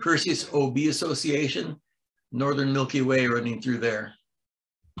Perseus OB Association, Northern Milky Way running through there.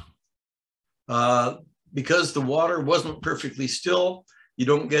 Because the water wasn't perfectly still, you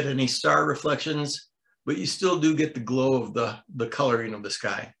don't get any star reflections, but you still do get the glow of the coloring of the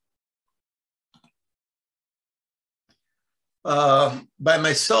sky. By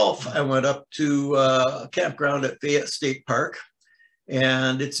myself, I went up to a campground at Fayette State Park,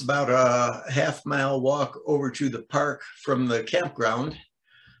 and it's about a half-mile walk over to the park from the campground.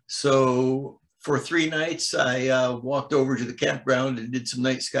 So for 3 nights, I walked over to the campground and did some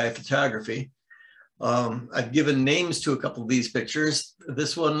night sky photography. I've given names to a couple of these pictures.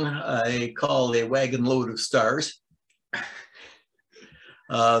 This one I call a wagon load of stars.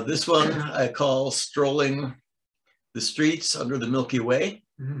 This one I call strolling the streets under the Milky Way.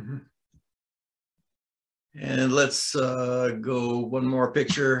 Mm-hmm. And let's go one more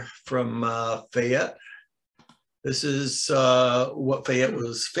picture from Fayette. This is what Fayette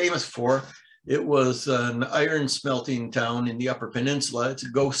was famous for. It was an iron smelting town in the Upper Peninsula. It's a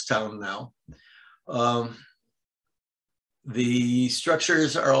ghost town now. The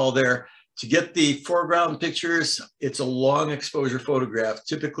structures are all there. To get the foreground pictures, it's a long exposure photograph.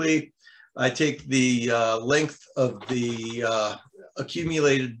 Typically, I take the length of the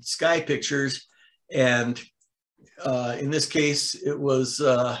accumulated sky pictures, and in this case, it was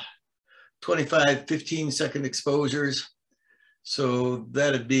 25, 15-second exposures. So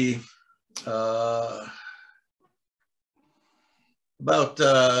that'd be about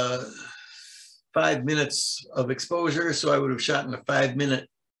 5 minutes of exposure. So I would have shot in a 5-minute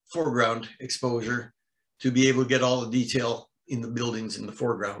foreground exposure to be able to get all the detail in the buildings in the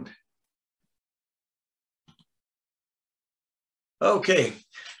foreground. Okay,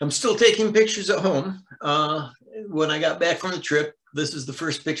 I'm still taking pictures at home. When I got back from the trip, this is the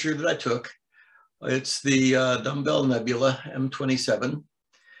first picture that I took. It's the Dumbbell Nebula M27.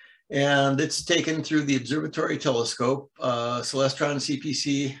 And it's taken through the observatory telescope, Celestron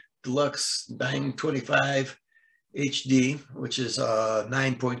CPC Deluxe 925 HD, which is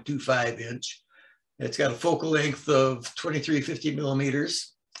 9.25 inch. It's got a focal length of 2350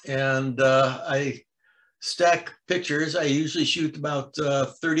 millimeters. And I stack pictures. I usually shoot about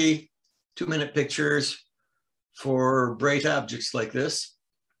 30 2-minute pictures for bright objects like this.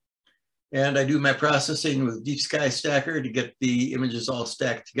 And I do my processing with Deep Sky Stacker to get the images all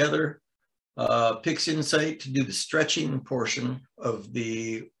stacked together. PixInsight to do the stretching portion of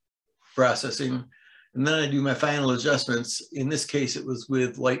the processing. And then I do my final adjustments. In this case, it was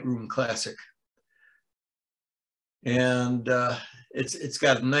with Lightroom Classic. And it's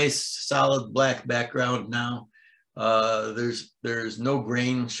got a nice solid black background now. There's no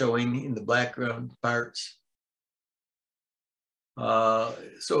grain showing in the background parts.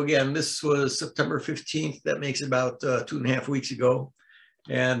 So again, this was September 15th. That makes about 2.5 weeks ago.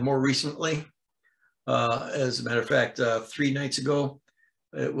 And more recently, as a matter of fact, 3 nights ago,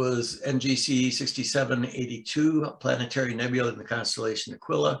 it was NGC 6782, a planetary nebula in the constellation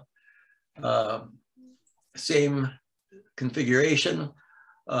Aquila. Same configuration,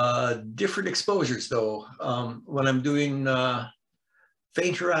 different exposures though. When I'm doing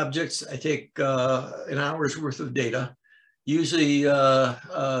fainter objects, I take an hour's worth of data, usually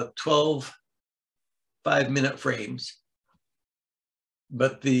 12 5-minute frames.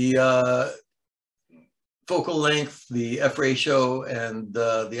 But the focal length, the F ratio, and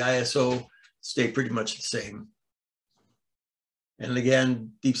the ISO stay pretty much the same. And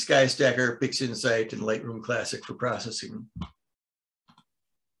again, Deep Sky Stacker, PixInsight, and Lightroom Classic for processing.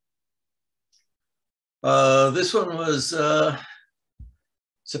 This one was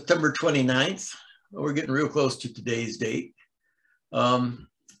September 29th. We're getting real close to today's date.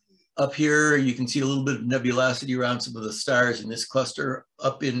 Up here, you can see a little bit of nebulosity around some of the stars in this cluster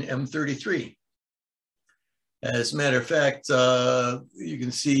up in M33. As a matter of fact, you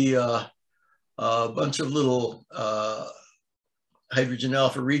can see a bunch of little hydrogen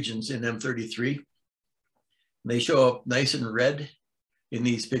alpha regions in M33. They show up nice and red in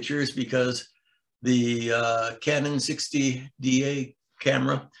these pictures because the Canon 60DA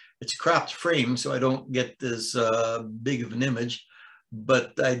camera, it's a cropped frame, so I don't get this big of an image,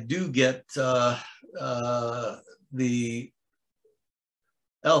 but I do get the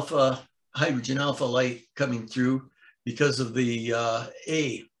hydrogen alpha light coming through because of the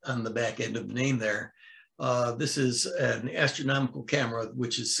A on the back end of the name there. This is an astronomical camera,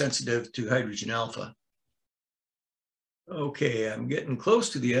 which is sensitive to hydrogen alpha. Okay, I'm getting close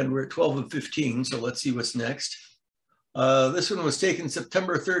to the end. We're at 12:15, so let's see what's next. This one was taken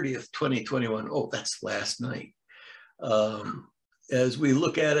September 30th, 2021. Oh, that's last night. As we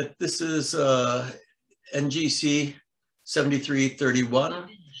look at it, this is NGC 7331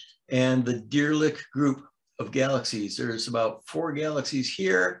 and the Dirichlet group of galaxies. There's about 4 galaxies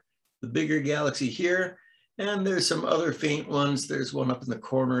here, the bigger galaxy here, and there's some other faint ones. There's one up in the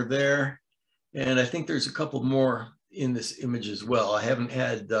corner there, and I think there's a couple more in this image as well. I haven't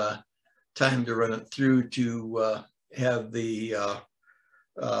had time to run it through to have the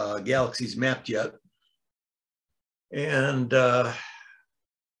galaxies mapped yet. And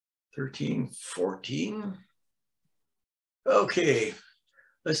 13, 14. Okay,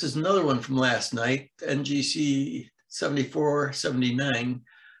 this is another one from last night, NGC 7479.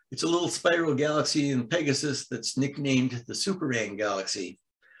 It's a little spiral galaxy in Pegasus that's nicknamed the Superman galaxy.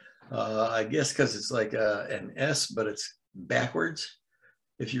 I guess because it's like an S, but it's backwards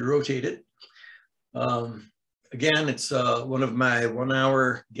if you rotate it. Again, it's one of my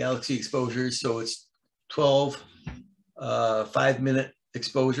 1-hour galaxy exposures, so it's 12 5-minute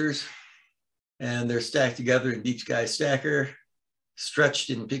exposures, and they're stacked together in Deep Sky Stacker, stretched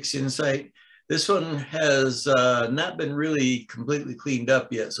in PixInsight. This one has not been really completely cleaned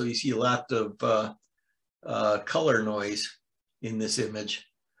up yet, so you see a lot of color noise in this image.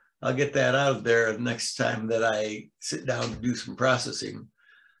 I'll get that out of there the next time that I sit down to do some processing.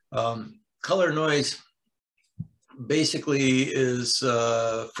 Color noise basically is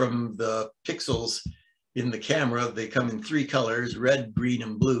from the pixels in the camera. They come in 3 colors, red, green,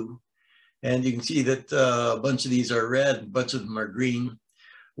 and blue. And you can see that a bunch of these are red, a bunch of them are green.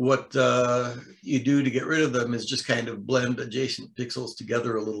 What you do to get rid of them is just kind of blend adjacent pixels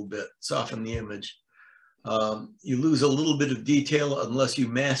together a little bit, soften the image. You lose a little bit of detail unless you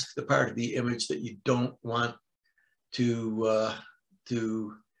mask the part of the image that you don't want to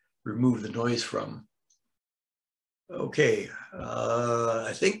remove the noise from. Okay,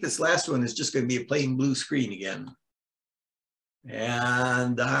 I think this last one is just going to be a plain blue screen again.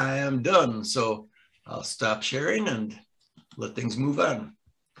 And I am done, so I'll stop sharing and let things move on.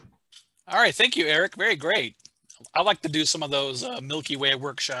 All right, thank you, Eric. Very great. I like to do some of those Milky Way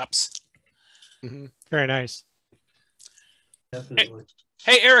workshops. Mm-hmm. Very nice. Definitely.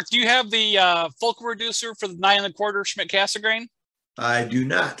 Hey, Eric, do you have the focal reducer for the 9 1/4 Schmidt-Cassegrain? I do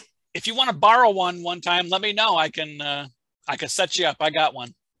not. If you want to borrow one time, let me know. I can set you up. I got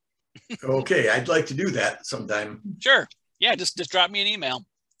one. Okay, I'd like to do that sometime. Sure. Yeah, just drop me an email.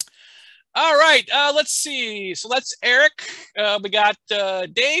 All right, let's see. So that's Eric. We got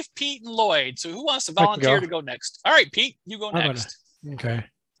Dave, Pete, and Lloyd. So who wants to volunteer to go next? All right, Pete, you go next. Okay.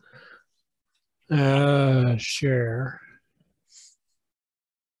 Share.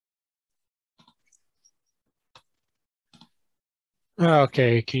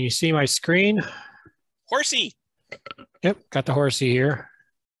 Okay, can you see my screen? Horsey. Yep, got the horsey here.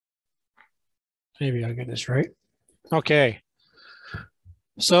 Maybe I'll get this right. Okay.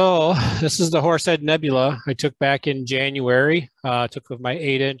 So this is the Horsehead Nebula I took back in January. Took with my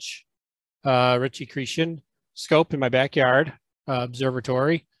 8-inch Ritchie-Chrétien scope in my backyard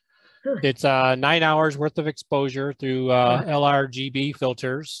observatory. It's 9 hours worth of exposure through LRGB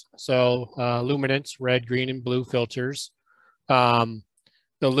filters. So luminance, red, green, and blue filters. The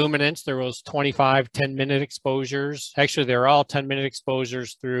luminance, there was 25 10-minute exposures. Actually, they're all 10-minute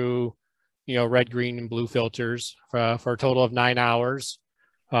exposures through, red, green, and blue filters for a total of 9 hours.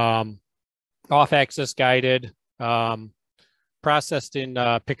 Off-axis guided, processed in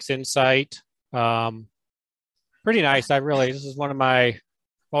PixInsight, pretty nice. This is one of my,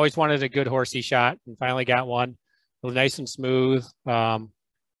 always wanted a good horsey shot and finally got one. It was nice and smooth.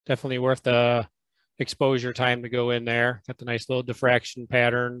 Definitely worth the exposure time to go in there. Got the nice little diffraction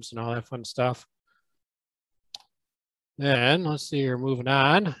patterns and all that fun stuff. Then let's see here, moving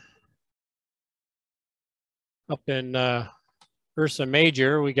on. Up in Ursa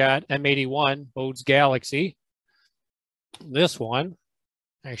Major, we got M81, Bode's Galaxy. This one,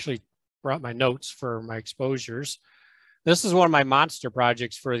 I actually brought my notes for my exposures. This is one of my monster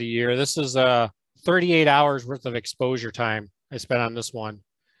projects for the year. This is 38 hours worth of exposure time I spent on this one.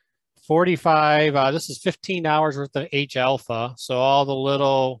 45, this is 15 hours worth of H alpha. So all the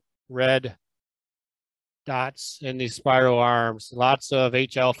little red dots in these spiral arms, lots of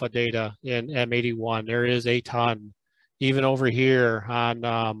H alpha data in M81. There is a ton. Even over here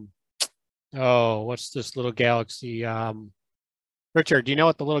on, oh, what's this little galaxy? Richard, do you know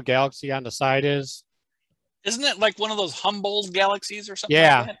what the little galaxy on the side is? Isn't it like one of those Humboldt galaxies or something?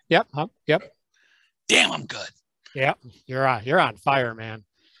 Yeah. Like that? Yep. Yep. Damn, I'm good. Yep. You're on fire, man.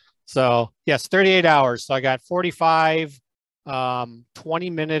 So yes, 38 hours. So I got 45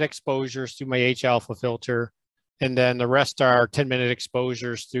 20-minute exposures through my H alpha filter. And then the rest are 10-minute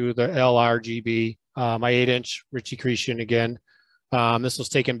exposures through the LRGB, my 8-inch Ritchie Cretan again. This was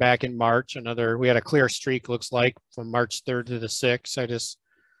taken back in March. We had a clear streak, looks like, from March 3rd to the 6th. I just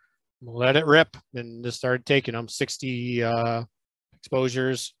let it rip and just started taking them 60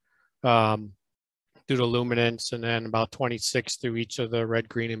 exposures due to luminance, and then about 26 through each of the red,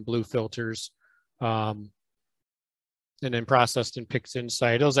 green, and blue filters. And then processed in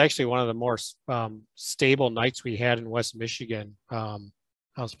PixInsight. It was actually one of the more stable nights we had in West Michigan. I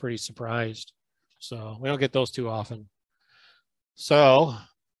was pretty surprised. So we don't get those too often. So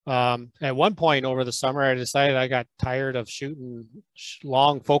at one point over the summer, I decided I got tired of shooting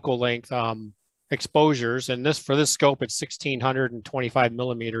long focal length exposures. And for this scope, it's 1625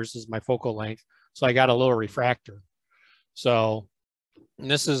 millimeters is my focal length. So I got a little refractor. So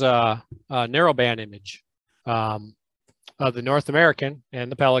this is a narrowband image of the North American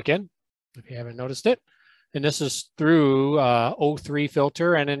and the Pelican, if you haven't noticed it. And this is through O3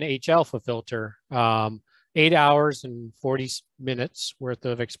 filter and an H alpha filter. 8 hours and 40 minutes worth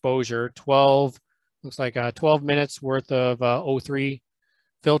of exposure, 12 minutes worth of O3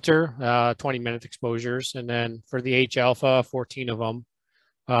 filter, 20-minute exposures. And then for the H alpha, 14 of them.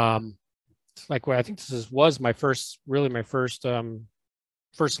 I think this was my first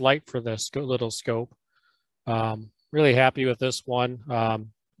light for this little scope. Really happy with this one.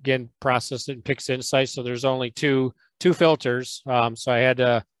 Again, processed it in PixInsight, so there's only two filters. So I had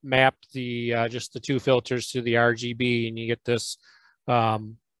to map just the two filters to the RGB, and you get this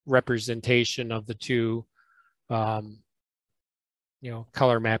representation of the two, color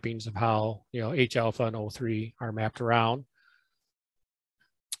mappings of how H alpha and O3 are mapped around.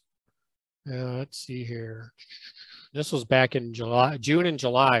 Let's see here. This was back in June and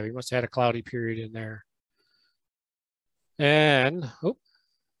July. We must have had a cloudy period in there. And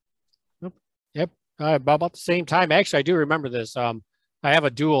about the same time. Actually, I do remember this. I have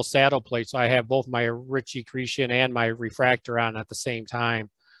a dual saddle plate, so I have both my Ritchie Cretan and my refractor on at the same time.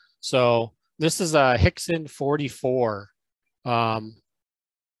 So this is a Hickson 44. No,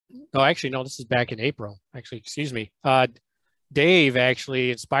 actually, no, this is back in April. Actually, excuse me. Dave actually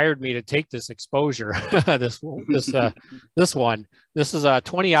inspired me to take this exposure. this one. This is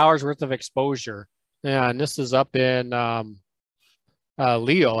 20 hours worth of exposure. And this is up in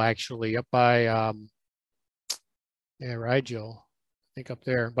Leo, actually, up by Rigel, I think up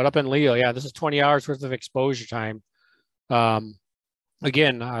there, but up in Leo. Yeah, this is 20 hours worth of exposure time.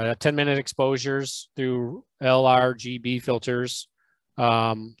 Again, 10-minute exposures through LRGB filters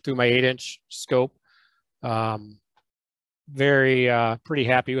through my 8-inch scope. Very pretty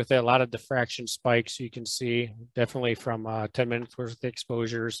happy with it. A lot of diffraction spikes you can see, definitely from 10 minutes worth of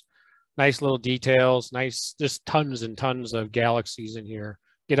exposures. Nice little details, nice, just tons and tons of galaxies in here.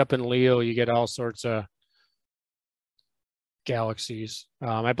 Get up in Leo, you get all sorts of galaxies.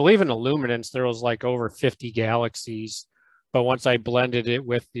 I believe in the luminance, there was like over 50 galaxies, but once I blended it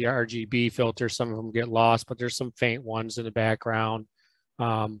with the RGB filter, some of them get lost, but there's some faint ones in the background.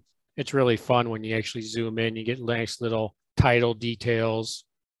 It's really fun when you actually zoom in, you get nice little tidal details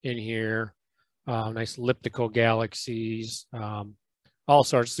in here, nice elliptical galaxies, all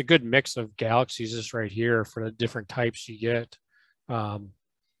sorts. It's a good mix of galaxies just right here for the different types you get. And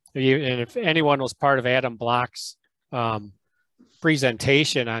if anyone was part of Adam Block's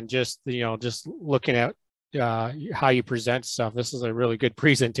presentation on just looking at how you present stuff, this is a really good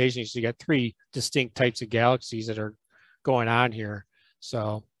presentation. So you got 3 distinct types of galaxies that are going on here.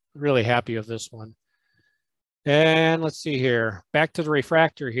 So really happy with this one. And let's see here, back to the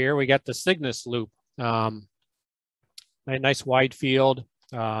refractor here. We got the Cygnus loop, a nice wide field.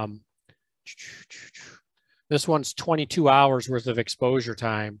 This one's 22 hours worth of exposure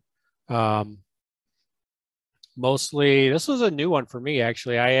time. Mostly, this was a new one for me,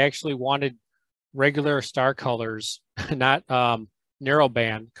 actually. I actually wanted regular star colors, not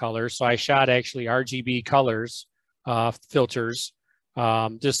narrowband colors. So I shot actually RGB colors, filters,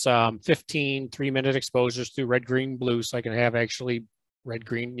 just 15 3-minute exposures through red, green, blue. So I can have actually red,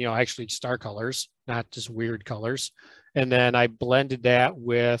 green, you know, actually star colors, not just weird colors. And then I blended that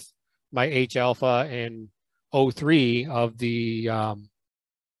with my H alpha and O3 of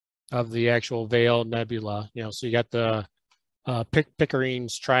the actual Veil Nebula. You know, so you got the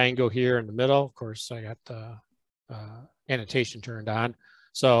Pickering's triangle here in the middle. Of course, I got the annotation turned on.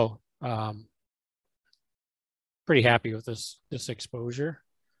 So pretty happy with this exposure.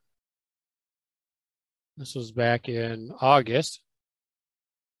 This was back in August.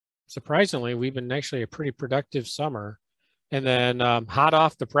 Surprisingly, we've been actually a pretty productive summer. And then hot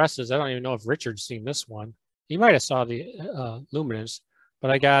off the presses, I don't even know if Richard's seen this one. He might have saw the luminance,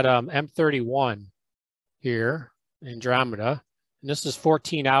 but I got M31 here, Andromeda. And this is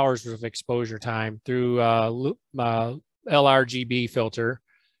 14 hours of exposure time through LRGB filter.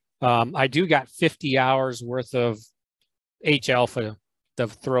 I do got 50 hours worth of H alpha to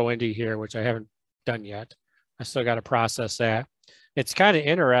throw into here, which I haven't done yet. I still got to process that. It's kind of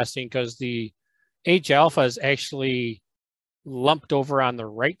interesting because the H alpha is actually lumped over on the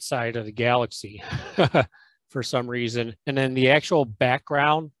right side of the galaxy for some reason. And then the actual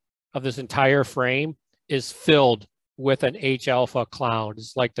background of this entire frame is filled with an H alpha cloud.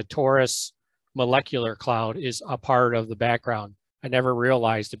 It's like the Taurus molecular cloud is a part of the background. I never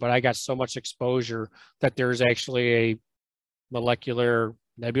realized it, but I got so much exposure that there's actually a molecular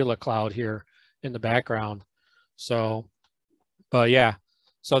nebula cloud here in the background. So, but yeah,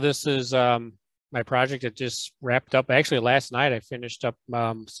 so this is my project that just wrapped up. Actually, last night I finished up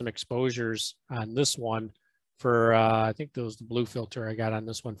some exposures on this one for, I think it was the blue filter I got on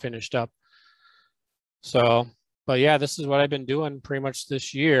this one finished up. So, but yeah, this is what I've been doing pretty much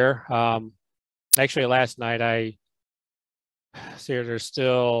this year. Actually, last night I see there's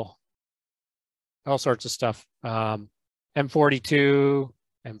still all sorts of stuff. M42,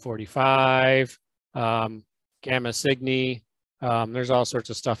 M45, Gamma Cygni. There's all sorts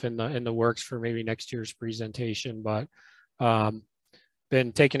of stuff in the works for maybe next year's presentation, but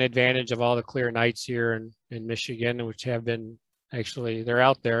been taking advantage of all the clear nights here in Michigan, which have been actually, they're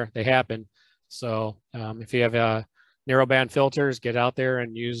out there, they happen. So if you have narrowband filters, get out there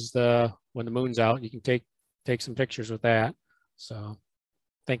and use when the moon's out, you can take some pictures with that. So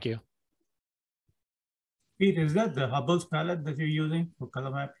thank you. Pete, is that the Hubble's palette that you're using for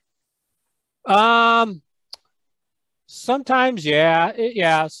color map? Sometimes, yeah,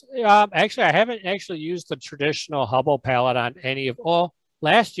 yes. Actually, I haven't actually used the traditional Hubble palette on any of. Well,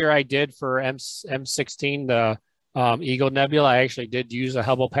 last year I did for M16, the Eagle Nebula. I actually did use a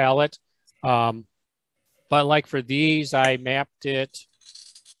Hubble palette, but like for these, I mapped it.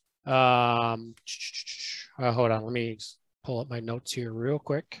 Hold on, let me pull up my notes here real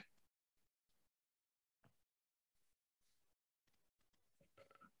quick.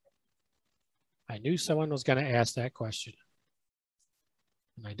 I knew someone was going to ask that question.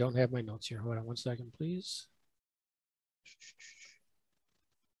 And I don't have my notes here. Hold on one second, please.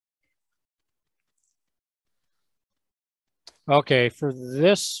 Okay, for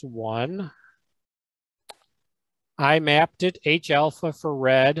this one, I mapped it H alpha for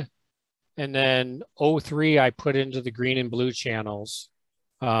red, and then O3 I put into the green and blue channels.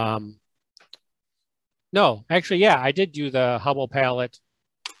 No, actually, yeah, I did do the Hubble palette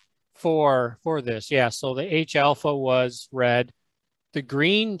for this. Yeah, so the H alpha was red. The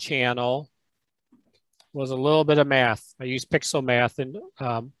green channel was a little bit of math. I used pixel math and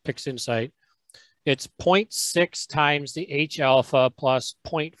PixInsight. It's 0.6 times the H alpha plus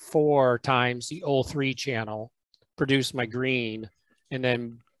 0.4 times the O3 channel produced my green, and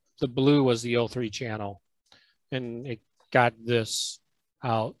then the blue was the O3 channel, and it got this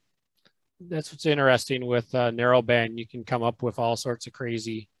out. That's what's interesting with narrowband. You can come up with all sorts of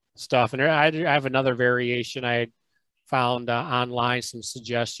crazy stuff. And I have another variation I found online, some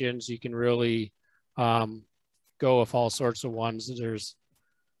suggestions. You can really go with all sorts of ones. There's,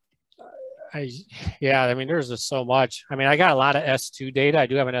 I mean, there's just so much. I mean, I got a lot of S2 data. I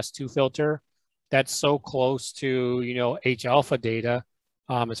do have an S2 filter that's so close to, you know, H alpha data.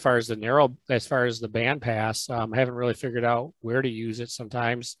 As far as the bandpass, I haven't really figured out where to use it.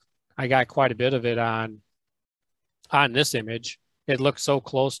 Sometimes I got quite a bit of it on this image. It looks so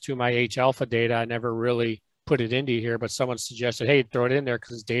close to my H alpha data. I never really put it into here, but someone suggested, hey, throw it in there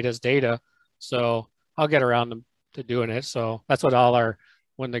because data is data. So I'll get around to doing it. So that's what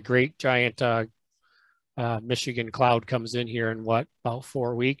when the great giant Michigan cloud comes in here in about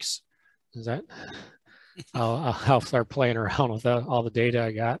 4 weeks. Is that? I'll start playing around with all the data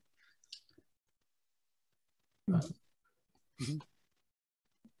I got.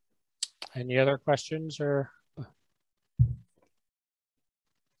 Any other questions or?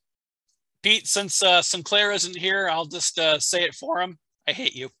 Pete, since Sinclair isn't here, I'll just say it for him. I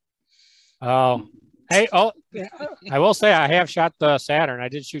hate you. Oh, hey, I will say I have shot the Saturn. I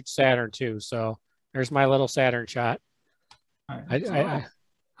did shoot Saturn too. So there's my little Saturn shot.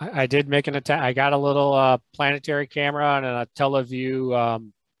 I did make an attack. I got a little planetary camera and a Teleview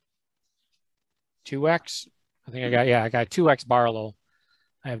 2X. I think I got 2X Barlow.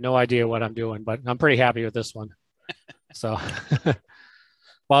 I have no idea what I'm doing, but I'm pretty happy with this one. So,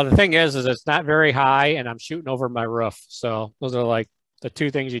 well, the thing is it's not very high and I'm shooting over my roof. So those are like the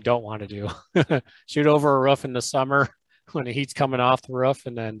two things you don't want to do. Shoot over a roof in the summer when the heat's coming off the roof.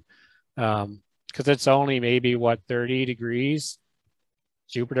 And then, cause it's only maybe 30 degrees,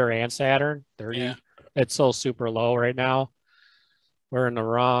 Jupiter and Saturn, 30. Yeah. It's so super low right now. We're in the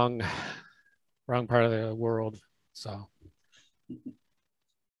wrong part of the world. So,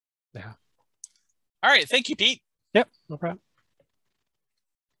 yeah. All right. Thank you, Pete. Yep. No problem.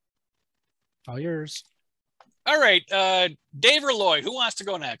 All yours. All right. Dave or Lloyd, who wants to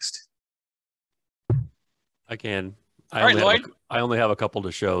go next? I can. All right, Lloyd. I only have a couple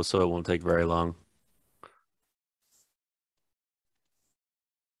to show, so it won't take very long.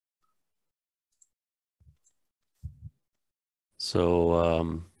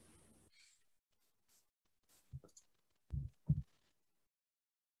 So,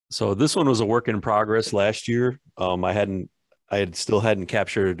 so this one was a work in progress last year. I still hadn't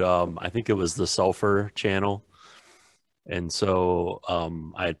captured, I think it was the sulfur channel. And so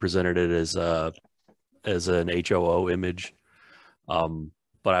I had presented it as an HOO image.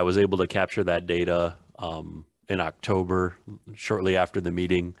 But I was able to capture that data in October, shortly after the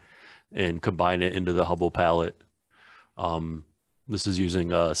meeting, and combine it into the Hubble palette. This is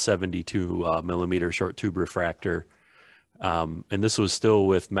using a 72 millimeter short tube refractor. And this was still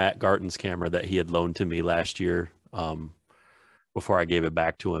with Matt Garton's camera that he had loaned to me last year before I gave it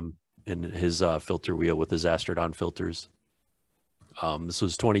back to him in his filter wheel with his Astrodon filters. This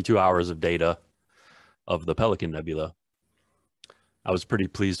was 22 hours of data of the Pelican Nebula. I was pretty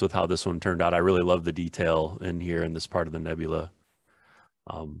pleased with how this one turned out. I really love the detail in here in this part of the nebula,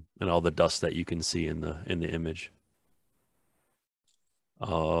 and all the dust that you can see in the image.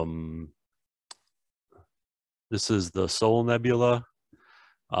 This is the Sol Nebula.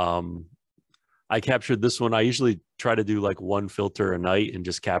 I captured this one. I usually try to do like one filter a night and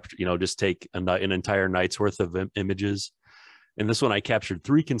just capture, just take an entire night's worth of images. And this one I captured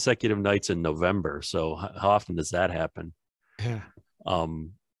 3 consecutive nights in November. So how often does that happen? Yeah.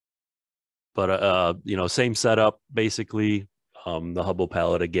 Same setup, basically. The Hubble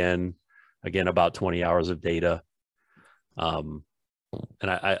palette again, about 20 hours of data. And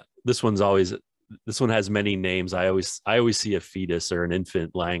this one has many names. I always see a fetus or an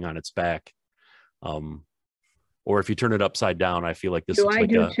infant lying on its back. Or if you turn it upside down, I feel like this looks like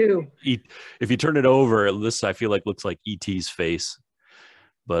too. If you turn it over, this I feel like looks like ET's face.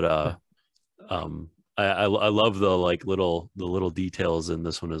 But I love the little details in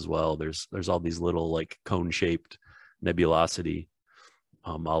this one as well. There's all these little like cone shaped nebulosity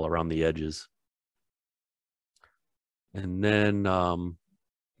all around the edges. And then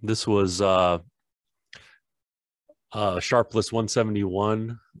this was Sharpless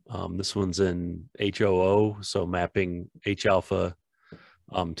 171. This one's in HOO, so mapping H alpha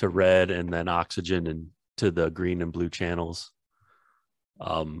to red and then oxygen and to the green and blue channels.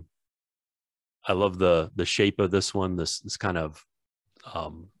 I love the shape of this one, this kind of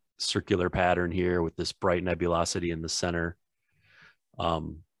circular pattern here with this bright nebulosity in the center.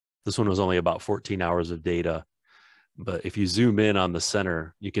 This one was only about 14 hours of data, but if you zoom in on the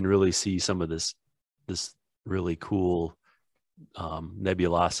center, you can really see some of this really cool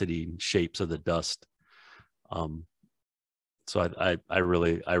nebulosity shapes of the dust. So I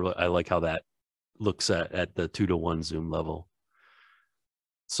really like how that looks at the 2:1 zoom level.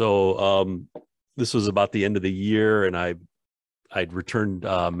 So this was about the end of the year, and I'd returned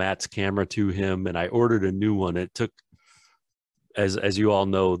Matt's camera to him, and I ordered a new one. It took, as you all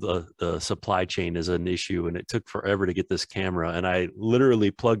know, the supply chain is an issue, and it took forever to get this camera, and I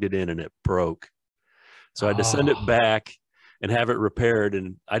literally plugged it in and it broke. So I had to send it back and have it repaired,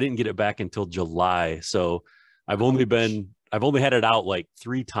 and I didn't get it back until July. So I've only had it out like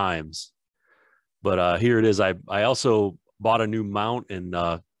 3 times. But here it is. I also bought a new mount and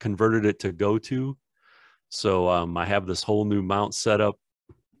converted it to GoTo. So I have this whole new mount set up.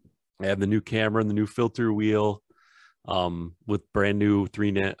 I have the new camera and the new filter wheel with brand new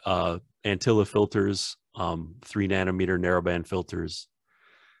Antilla filters, 3 nanometer narrowband filters.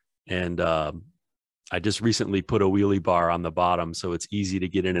 And I just recently put a wheelie bar on the bottom so it's easy to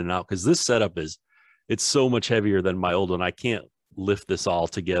get in and out, because this setup it's so much heavier than my old one. I can't lift this all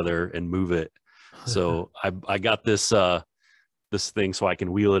together and move it. So I got this thing so I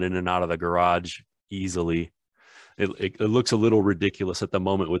can wheel it in and out of the garage easily. It looks a little ridiculous at the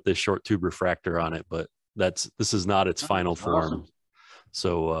moment with this short tube refractor on it, but this is not its final form. Awesome.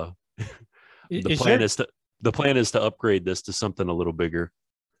 So the plan is to upgrade this to something a little bigger.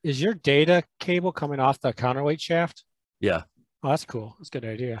 Is your data cable coming off the counterweight shaft? Yeah. Oh, that's cool. That's a good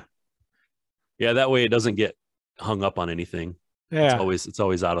idea. Yeah, that way it doesn't get hung up on anything. Yeah. It's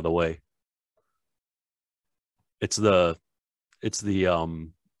always out of the way. It's the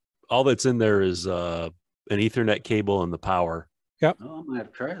all that's in there is an Ethernet cable and the power. Yep. Oh, I'm gonna have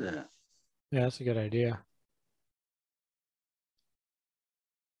to try that. Yeah, that's a good idea.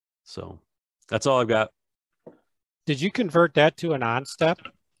 So that's all I've got. Did you convert that to an on step?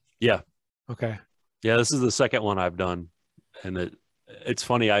 Yeah. Okay. Yeah, this is the second one I've done. And it's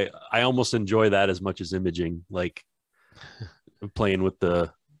funny, I almost enjoy that as much as imaging, like playing with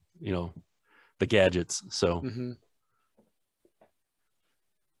the gadgets. So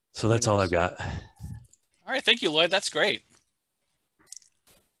so that's all I've got. All right, thank you, Lloyd. That's great.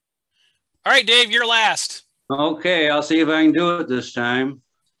 All right, Dave, you're last. Okay, I'll see if I can do it this time.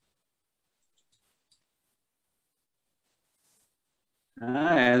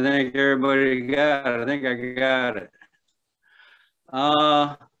 I think everybody got it. I think I got it.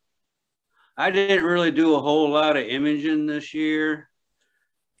 I didn't really do a whole lot of imaging this year.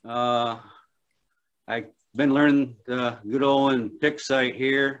 I've been learning the good old PicSite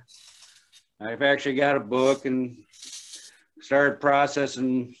here. I've actually got a book and started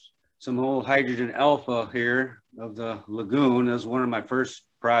processing some whole hydrogen alpha here of the lagoon. That was one of my first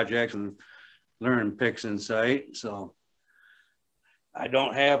projects and learning PicSite. So I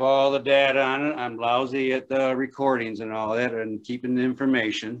don't have all the data on it. I'm lousy at the recordings and all that and keeping the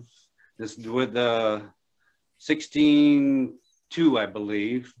information. This is with the 16.2, I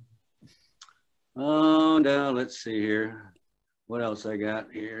believe. Oh, now let's see here. What else I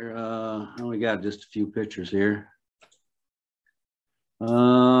got here? I only got just a few pictures here.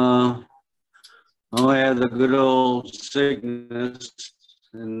 Oh, I have the good old Cygnus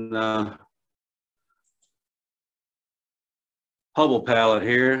and Hubble palette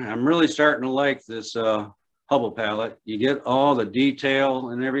here. I'm really starting to like this Hubble palette. You get all the detail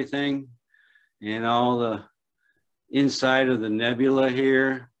and everything and all the inside of the nebula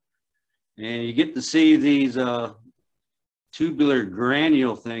here. And you get to see these tubular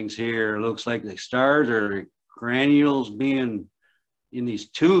granule things here. It looks like the stars are granules being in these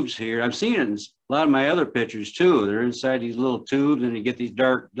tubes here. I've seen it in a lot of my other pictures too. They're inside these little tubes and you get these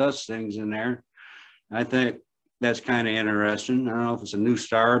dark dust things in there. I think that's kind of interesting. I don't know if it's a new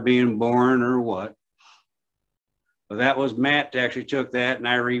star being born or what. But that was Matt actually took that and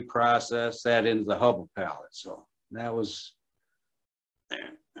I reprocessed that into the Hubble palette. So that was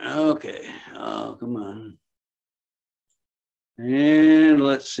there. Okay. Oh, come on. And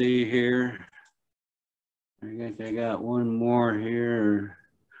let's see here. I think I got one more here.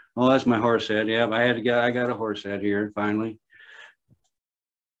 Oh, that's my horse head. Yeah, I got a horse head here finally.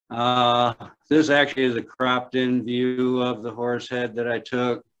 This actually is a cropped in view of the horse head that I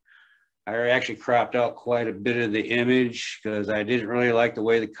took. I actually cropped out quite a bit of the image because I didn't really like the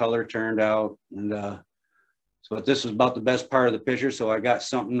way the color turned out. And so this is about the best part of the picture. So I got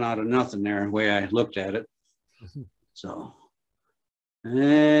something out of nothing there, the way I looked at it. So,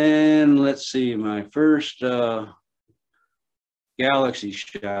 and let's see, my first galaxy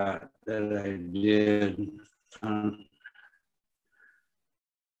shot that I did.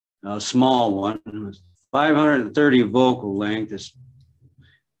 A small one. It was 530 vocal length. It's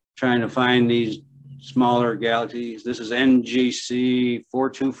trying to find these smaller galaxies. This is NGC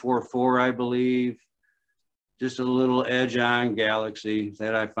 4244, I believe. Just a little edge-on galaxy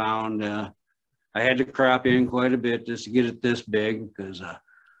that I found. I had to crop in quite a bit just to get it this big because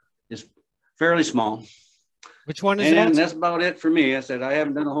it's fairly small. Which one is that? And that? that's about it for me. I said I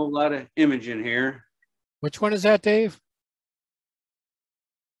haven't done a whole lot of imaging here. Which one is that, Dave?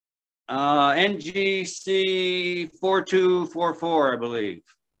 NGC 4244, I believe.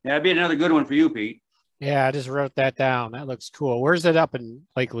 Yeah, that'd be another good one for you, Pete. Yeah, I just wrote that down. That looks cool. Where's it up in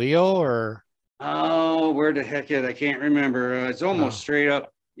Lake Leo or? Oh, where the heck is it? I can't remember. It's almost straight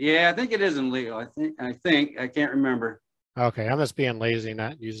up Yeah, I think it is in Leo. I think I can't remember. Okay, I'm just being lazy,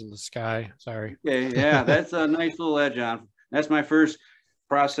 not using the sky. Sorry. Okay, yeah, that's a nice little edge on. That's my first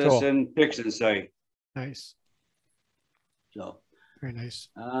process Cool. in Pixin site. Nice. So Very nice.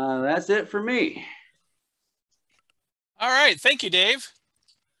 that's it for me. All right, thank you, Dave.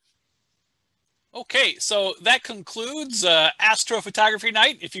 Okay, so that concludes Astrophotography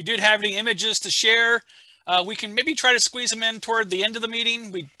Night. If you did have any images to share, we can maybe try to squeeze them in toward the end of the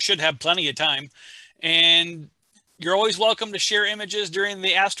meeting. We should have plenty of time. And you're always welcome to share images during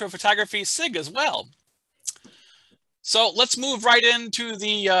the Astrophotography SIG as well. So let's move right into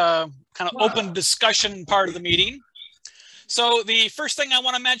the kind of open discussion part of the meeting. So the first thing I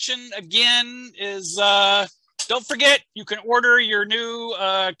want to mention again is don't forget, you can order your new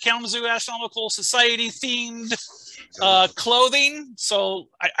Kalamazoo Astronomical Society themed clothing. So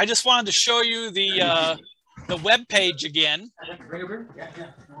I just wanted to show you the web page again.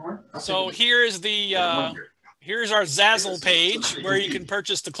 So here's the here's our Zazzle page where you can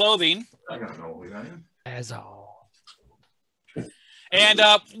purchase the clothing. Zazzle. And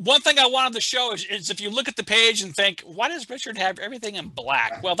one thing I wanted to show is if you look at the page and think, why does Richard have everything in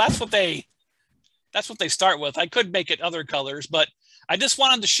black? Well, that's what they start with. I could make it other colors, but I just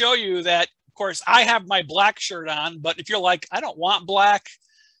wanted to show you that, of course, I have my black shirt on, but if you're like, I don't want black,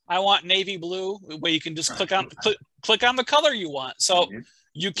 I want navy blue, where you can just click on the color you want. So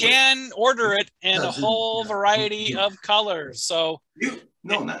you can order it in a whole variety of colors. So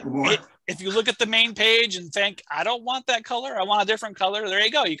if you look at the main page and think, I don't want that color, I want a different color, there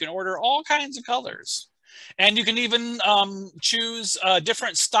you go. You can order all kinds of colors. And you can even choose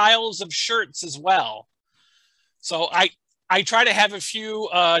different styles of shirts as well. So I try to have a few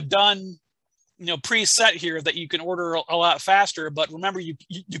done, preset here that you can order a lot faster. But remember, you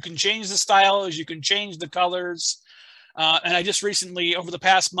can change the styles, you can change the colors. And I just recently, over the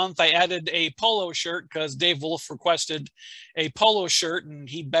past month, I added a polo shirt because Dave Wolf requested a polo shirt, and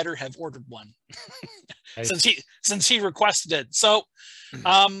he better have ordered one since he requested it. So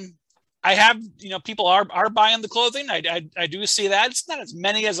I have, people are buying the clothing. I do see that. It's not as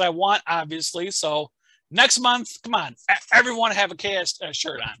many as I want, obviously. So next month, come on, everyone have a KS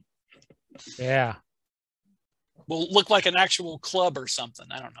shirt on. Yeah. We'll look like an actual club or something.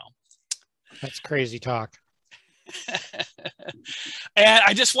 I don't know. That's crazy talk. And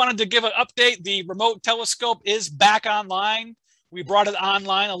I just wanted to give an update. The remote telescope is back online. We brought it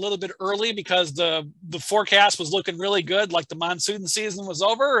online a little bit early because the forecast was looking really good, like the monsoon season was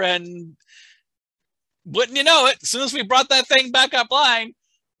over. And wouldn't you know it, as soon as we brought that thing back online,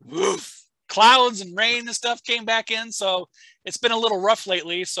 woof, clouds and rain and stuff came back in. So it's been a little rough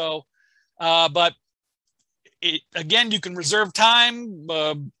lately. So, but again, you can reserve time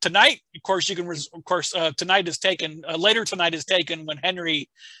tonight. Of course, tonight is taken. Later tonight is taken when Henry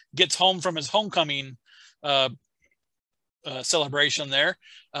gets home from his homecoming celebration there.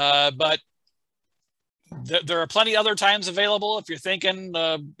 But there are plenty other times available. If you're thinking,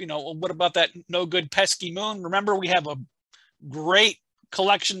 what about that no good pesky moon? Remember, we have a great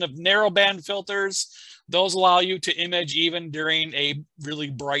collection of narrowband filters. Those allow you to image even during a really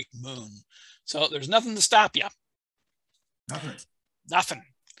bright moon. So there's nothing to stop you. Nothing.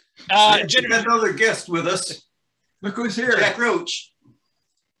 We got another guest with us. Look who's here. Jack Roach.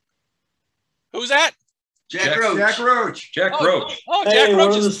 Who's that? Jack Roach. Jack Roach. Jack Roach. Oh, Jack Roach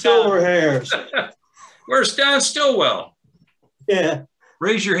one of the silver hairs. Where's Don Stillwell? Yeah.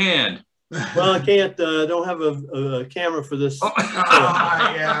 Raise your hand. Well, I can't. Don't have a camera for this. Oh,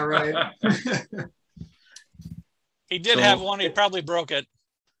 yeah, right. He did have one. He probably broke it.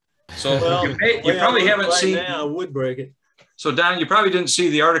 So you probably haven't seen. Now, I would break it. So Don, you probably didn't see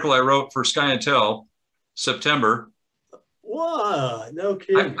the article I wrote for Sky and Tell, September. What? No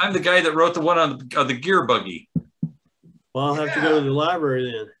kidding. I'm the guy that wrote the one on the gear buggy. Well, I'll have to go to the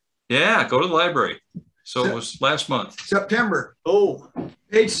library then. Yeah, go to the library. So it was last month. September. Oh,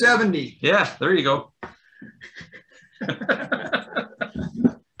 page 70. Yeah, there you go.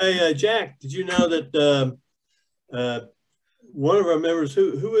 Hey, Jack, did you know that one of our members,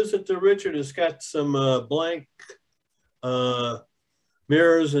 who is it, Richard, has got some blank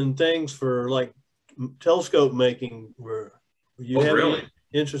mirrors and things for like telescope making? Were you have really? any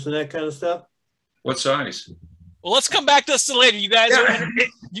interest in that kind of stuff? What size? Well, let's come back to this later. You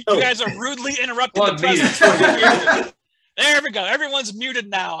guys are rudely interrupting the presentation. There we go. Everyone's muted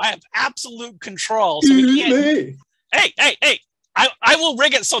now. I have absolute control. So we can't. Hey. I will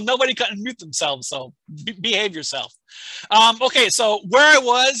rig it so nobody can unmute themselves. So behave yourself. Okay, so where I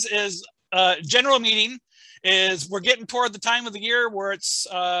was is general meeting is we're getting toward the time of the year where it's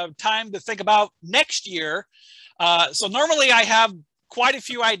time to think about next year. So normally I have quite a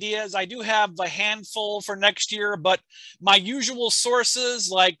few ideas. I do have a handful for next year, but my usual sources,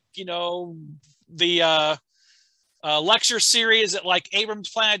 like, you know, the lecture series at like Abrams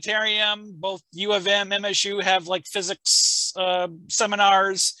Planetarium, both U of M, MSU have like physics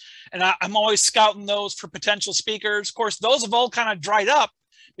seminars, and I'm always scouting those for potential speakers. Of course, those have all kind of dried up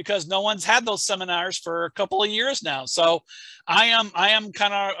because no one's had those seminars for a couple of years now. So I am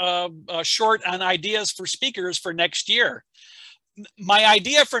kind of short on ideas for speakers for next year. My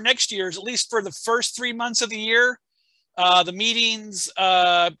idea for next year is, at least for the first 3 months of the year, the meetings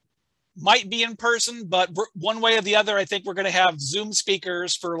might be in person, but one way or the other, I think we're going to have Zoom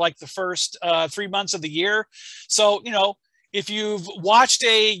speakers for like the first 3 months of the year. So, you know, if you've watched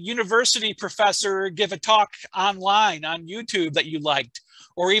a university professor give a talk online on YouTube that you liked,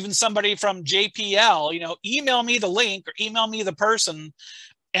 or even somebody from JPL, you know, email me the link or email me the person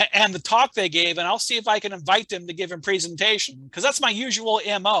and the talk they gave, and I'll see if I can invite them to give a presentation, because that's my usual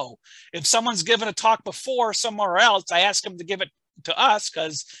MO. If someone's given a talk before somewhere else, I ask them to give it to us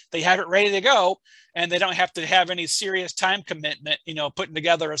because they have it ready to go and they don't have to have any serious time commitment, you know, putting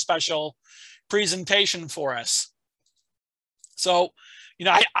together a special presentation for us. So, you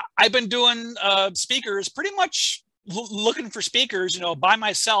know, I've been doing speakers, pretty much looking for speakers, you know, by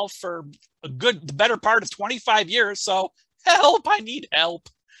myself for the better part of 25 years. So help, I need help.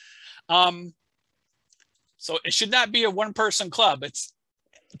 So it should not be a one-person club. It's,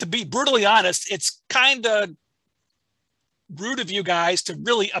 to be brutally honest, it's kind of rude of you guys to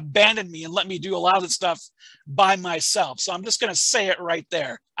really abandon me and let me do a lot of the stuff by myself. So I'm just going to say it right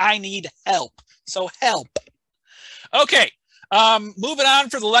there. I need help. So help. Okay. Moving on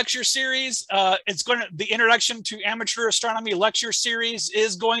for the lecture series, the Introduction to Amateur Astronomy lecture series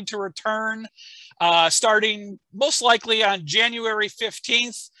is going to return starting most likely on January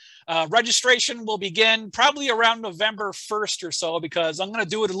 15th. Registration will begin probably around November 1st or so, because I'm going to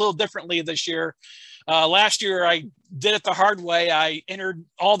do it a little differently this year. Last year, I did it the hard way. I entered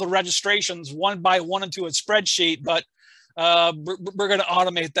all the registrations one by one into a spreadsheet, but we're going to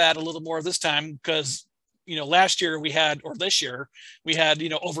automate that a little more this time, because, you know, last year we had, or this year we had, you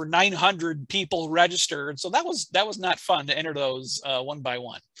know, over 900 people registered. So that was not fun to enter those one by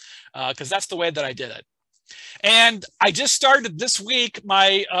one, because that's the way that I did it. And I just started this week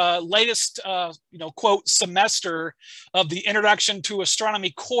my latest, you know, quote, semester of the Introduction to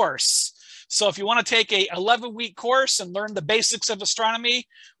Astronomy course. So if you want to take a 11-week course and learn the basics of astronomy,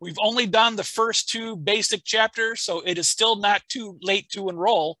 we've only done the first 2 basic chapters, so it is still not too late to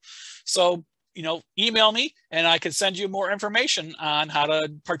enroll. So, you know, email me and I can send you more information on how to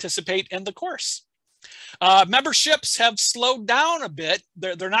participate in the course. Memberships have slowed down a bit.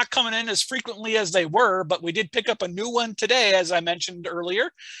 They're not coming in as frequently as they were, but we did pick up a new one today, as I mentioned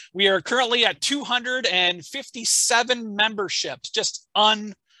earlier. We are currently at 257 memberships, just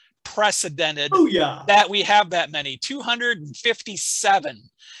unprecedented. Oh, yeah. That we have that many, 257.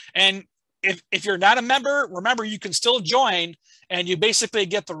 And if you're not a member, remember, you can still join, and you basically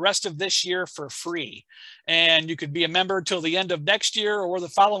get the rest of this year for free. And you could be a member till the end of next year or the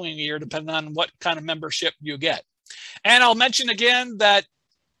following year, depending on what kind of membership you get. And I'll mention again that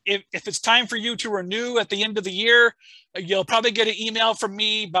if it's time for you to renew at the end of the year, you'll probably get an email from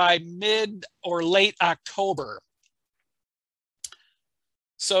me by mid or late October.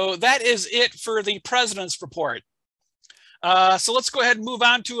 So that is it for the President's Report. So let's go ahead and move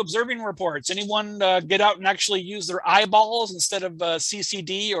on to observing reports. Anyone get out and actually use their eyeballs instead of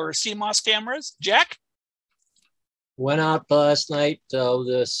CCD or CMOS cameras? Jack? Went out last night with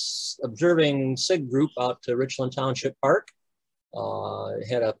this observing SIG group out to Richland Township Park.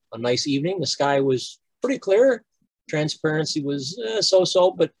 Had a nice evening. The sky was pretty clear. Transparency was so-so,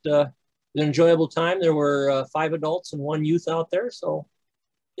 but an enjoyable time. There were 5 adults and 1 youth out there, so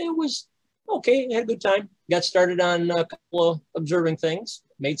it was okay. Had a good time. Got started on a couple of observing things,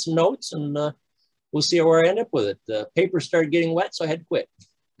 made some notes, and we'll see where I end up with it. The paper started getting wet, so I had to quit.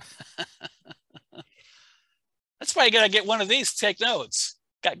 That's why you got to get one of these to take notes.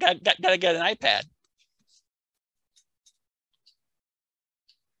 Got to get an iPad.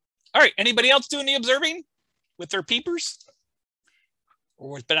 All right. Anybody else doing the observing with their peepers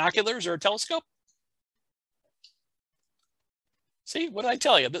or with binoculars or a telescope? See, what did I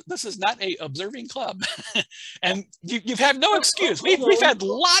tell you? This is not a observing club. And you've had no excuse. We've had a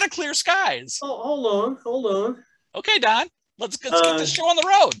lot of clear skies. Oh, hold on. Okay, Don, let's get this show on the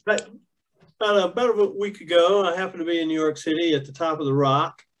road. About a week ago, I happened to be in New York City at the top of the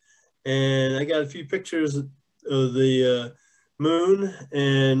rock, and I got a few pictures of the moon,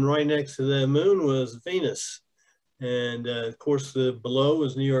 and right next to the moon was Venus. And of course, below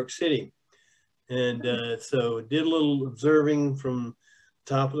was New York City. And so did a little observing from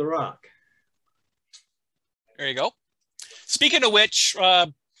top of the rock. There you go. Speaking of which,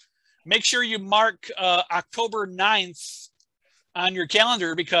 make sure you mark October 9th on your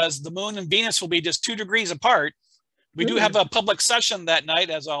calendar, because the moon and Venus will be just 2 degrees apart. We do have a public session that night,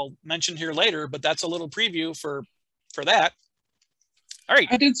 as I'll mention here later, but that's a little preview for that. All right.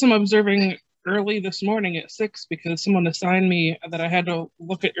 I did some observing early this morning at 6 because someone assigned me that I had to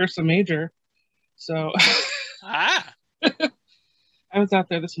look at Ursa Major. So I was out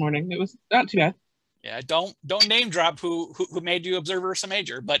there this morning. It was not too bad. Yeah, don't name drop who made you observe Ursa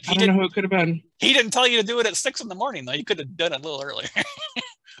Major, but I don't know who it could have been. He didn't tell you to do it at 6 in the morning, though. You could have done it a little earlier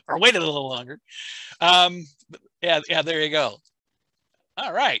or waited a little longer. Yeah, there you go.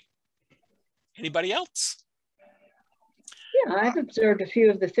 All right. Anybody else? Yeah, I've observed a few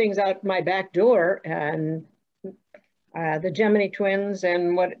of the things out my back door, and the Gemini twins,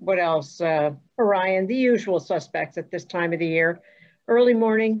 and what else? Orion, the usual suspects at this time of the year. Early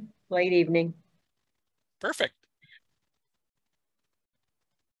morning, late evening. Perfect.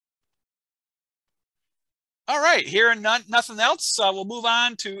 All right, hearing nothing else, we'll move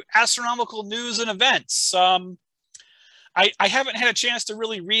on to astronomical news and events. I haven't had a chance to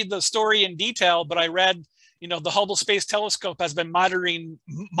really read the story in detail, but I read, the Hubble Space Telescope has been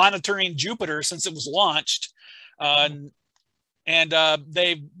monitoring Jupiter since it was launched. And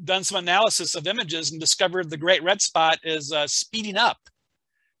they've done some analysis of images and discovered the Great Red Spot is speeding up.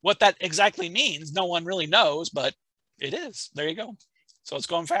 What that exactly means, no one really knows, but it is. There you go. So it's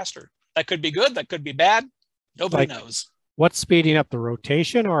going faster. That could be good. That could be bad. Nobody knows. What's speeding up, the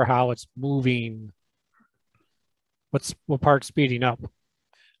rotation or how it's moving? What part's speeding up?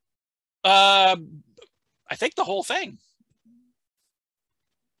 I think the whole thing.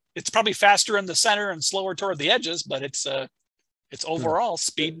 It's probably faster in the center and slower toward the edges, but it's overall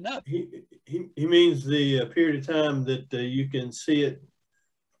speeding up. He means the period of time that you can see it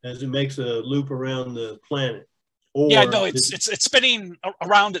as it makes a loop around the planet. Or yeah, no, it's spinning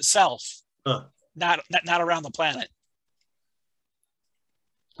around itself, not around the planet.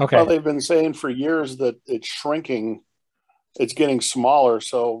 Okay. Well, they've been saying for years that it's shrinking, it's getting smaller.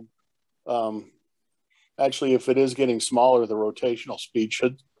 So actually, if it is getting smaller, the rotational speed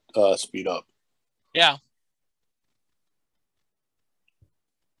should speed up. Yeah.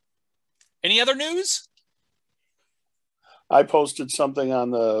 Any other news? I posted something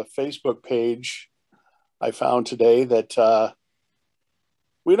on the Facebook page I found today that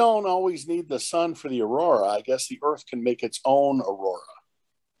we don't always need the sun for the aurora. I guess the Earth can make its own aurora.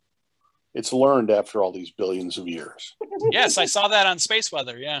 It's learned after all these billions of years. Yes, I saw that on Space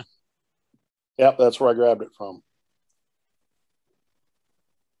Weather, yeah. Yep, that's where I grabbed it from.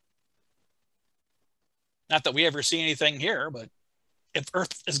 Not that we ever see anything here, but if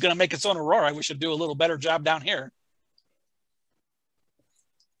Earth is going to make its own aurora, we should do a little better job down here.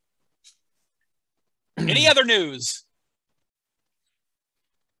 Any other news?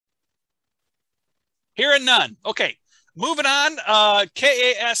 Hearing none. Okay, moving on.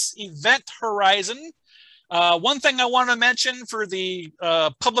 KAS Event Horizon. One thing I want to mention for the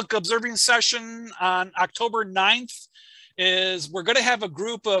public observing session on October 9th is we're going to have a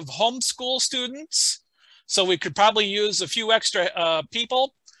group of homeschool students. So we could probably use a few extra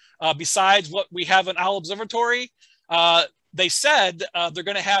people besides what we have in Owl Observatory. They said they're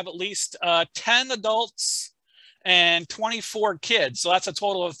going to have at least 10 adults and 24 kids. So that's a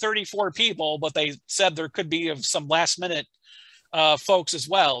total of 34 people, but they said there could be some last minute folks as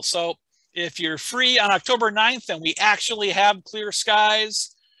well. So if you're free on October 9th and we actually have clear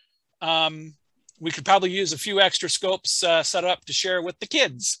skies, we could probably use a few extra scopes set up to share with the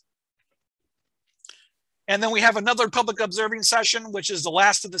kids. And then we have another public observing session, which is the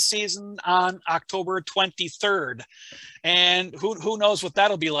last of the season on October 23rd. And who knows what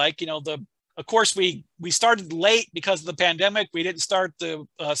that'll be like. Of course, we started late because of the pandemic. We didn't start the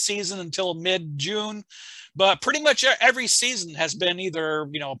season until mid-June. But pretty much every season has been either,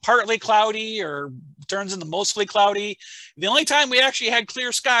 partly cloudy or turns into mostly cloudy. The only time we actually had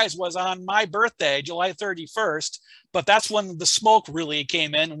clear skies was on my birthday, July 31st. But that's when the smoke really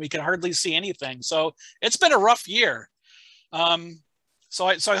came in and we could hardly see anything. So it's been a rough year. So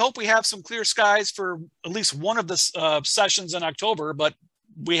I hope we have some clear skies for at least one of the sessions in October, but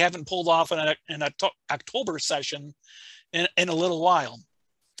we haven't pulled off an October session in a little while.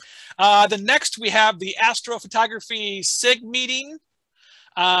 The next we have the Astrophotography SIG meeting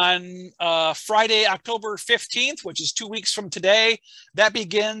on Friday, October 15th, which is 2 weeks from today. That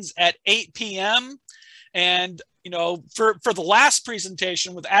begins at 8 p.m. And for the last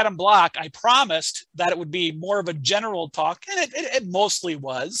presentation with Adam Block, I promised that it would be more of a general talk, and it mostly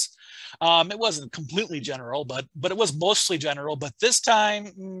was. It wasn't completely general, but it was mostly general, but this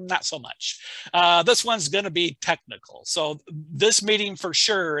time, not so much. This one's going to be technical. So this meeting for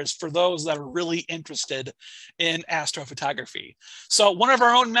sure is for those that are really interested in astrophotography. So one of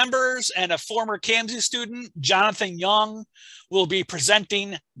our own members and a former Kalamazoo student, Jonathan Young, will be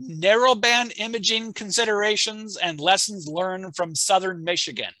presenting narrowband imaging considerations and lessons learned from Southern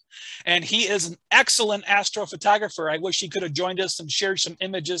Michigan. And he is an excellent astrophotographer. I wish he could have joined us and shared some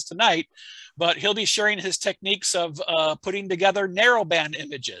images tonight, but he'll be sharing his techniques of putting together narrowband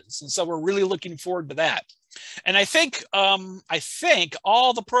images. And so we're really looking forward to that. And I think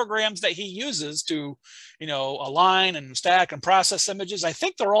all the programs that he uses to, align and stack and process images, I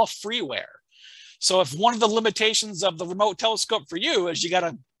think they're all freeware. So if one of the limitations of the remote telescope for you is you got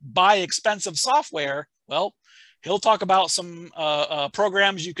to buy expensive software, well, he'll talk about some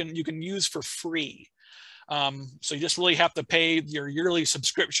programs you can use for free. So you just really have to pay your yearly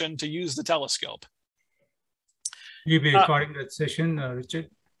subscription to use the telescope. You'll be recording that session, Richard?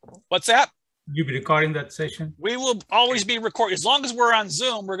 What's that? You'll be recording that session? We will always be recording. As long as we're on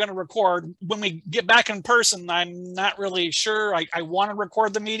Zoom, we're going to record. When we get back in person, I'm not really sure. I want to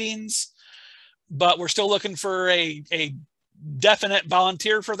record the meetings, but we're still looking for a definite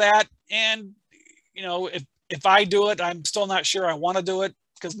volunteer for that. And, if I do it, I'm still not sure I want to do it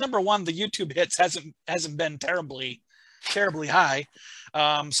because number one, the YouTube hits hasn't been terribly high.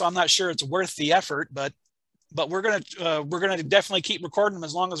 So I'm not sure it's worth the effort, but we're gonna definitely keep recording them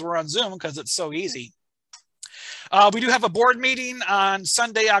as long as we're on Zoom because it's so easy. We do have a board meeting on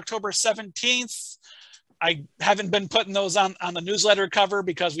Sunday, October 17th. I haven't been putting those on the newsletter cover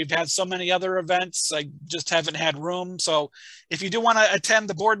because we've had so many other events. I just haven't had room. So if you do want to attend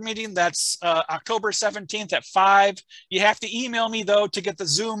the board meeting, that's October 17th at 5. You have to email me though to get the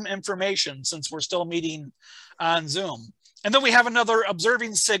Zoom information since we're still meeting on Zoom. And then we have another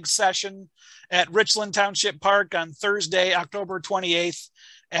observing SIG session at Richland Township Park on Thursday, October 28th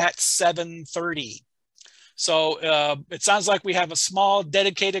at 7:30. So it sounds like we have a small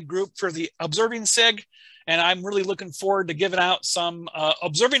dedicated group for the observing SIG. And I'm really looking forward to giving out some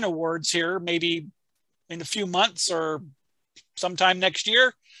observing awards here, maybe in a few months or sometime next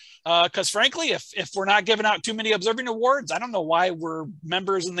year. Because frankly, if we're not giving out too many observing awards, I don't know why we're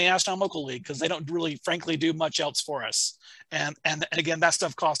members in the Astronomical League because they don't really, frankly, do much else for us. And again, that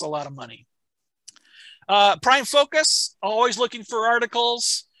stuff costs a lot of money. Prime Focus, always looking for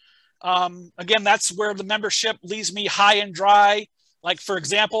articles. Again, that's where the membership leaves me high and dry. Like, for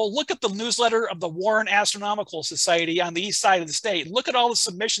example, look at the newsletter of the Warren Astronomical Society on the east side of the state. Look at all the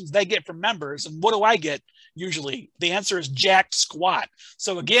submissions they get from members. And what do I get usually? The answer is jack squat.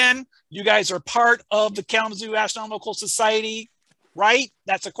 So again, you guys are part of the Kalamazoo Astronomical Society, right?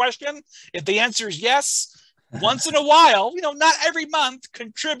 That's a question. If the answer is yes, once in a while, not every month,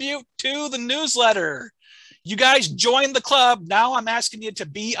 contribute to the newsletter. You guys join the club. Now I'm asking you to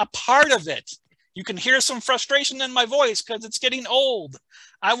be a part of it. You can hear some frustration in my voice because it's getting old.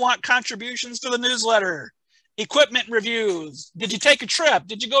 I want contributions to the newsletter. Equipment reviews. Did you take a trip?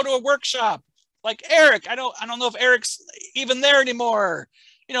 Did you go to a workshop? Like Eric, I don't know if Eric's even there anymore.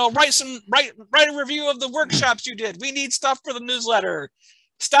 Write a review of the workshops you did. We need stuff for the newsletter.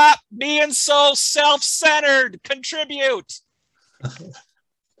 Stop being so self-centered. Contribute.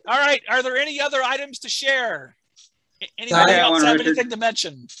 All right. Are there any other items to share? Anybody else have anything to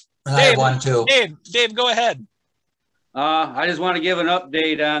mention? I have one too. Dave, go ahead. I just want to give an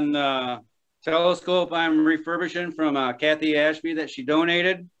update on the telescope I'm refurbishing from Kathy Ashby that she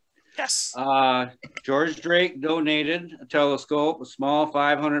donated. Yes. George Drake donated a telescope, a small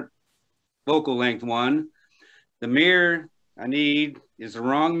 500 focal length one. The mirror I need is the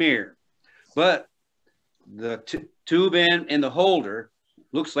wrong mirror, but the tube end and the holder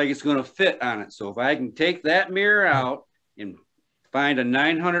looks like it's going to fit on it. So if I can take that mirror out and find a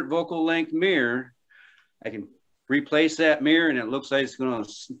 900 focal length mirror, I can replace that mirror and it looks like it's going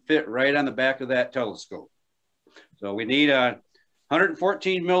to fit right on the back of that telescope. So we need a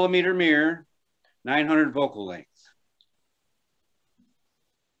 114 millimeter mirror, 900 focal length.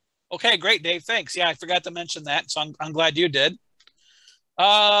 Okay, great, Dave. Thanks. Yeah, I forgot to mention that, so I'm glad you did.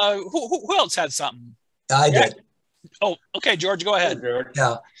 Who else had something? I did. Oh, okay, George, go ahead.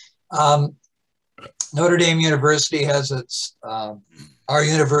 Yeah. Notre Dame University has its Our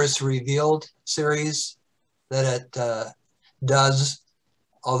Universe Revealed series that it does,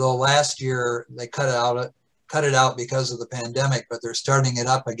 although last year they cut it out because of the pandemic, but they're starting it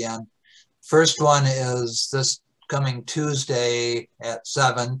up again. First one is this coming Tuesday at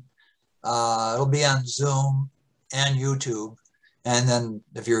 7. It'll be on Zoom and YouTube. And then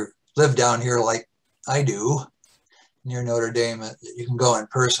if you live down here like I do, near Notre Dame. You can go in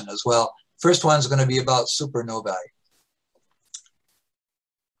person as well. First one's going to be about supernovae.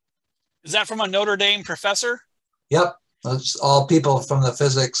 Is that from a Notre Dame professor? Yep, that's all people from the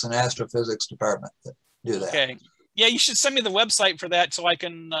physics and astrophysics department that do that. Okay. Yeah, you should send me the website for that so I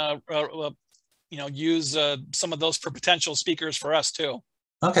can, you know, use some of those for potential speakers for us too.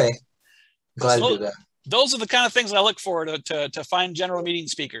 Okay, glad to do that. Those are the kind of things I look for to find general meeting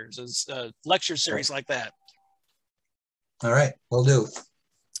speakers, is lecture series like that. All right, will do.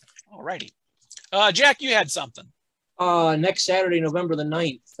 All righty. Jack, you had something. Next Saturday, November the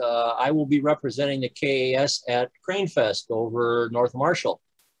 9th, I will be representing the KAS at Crane Fest over North Marshall.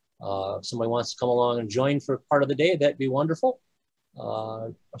 If somebody wants to come along and join for part of the day, that'd be wonderful.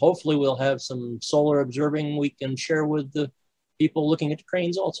 Hopefully we'll have some solar observing we can share with the people looking at the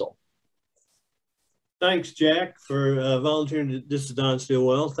cranes also. Thanks, Jack, for volunteering. This is Don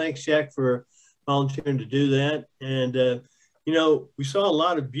Stillwell. Thanks, Jack, for volunteering to do that. And, you know, we saw a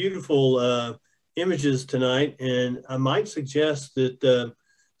lot of beautiful images tonight, and I might suggest that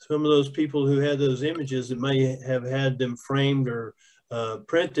some of those people who had those images that may have had them framed or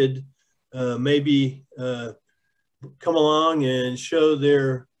printed, maybe come along and show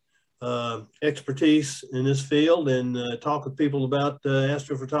their expertise in this field and talk with people about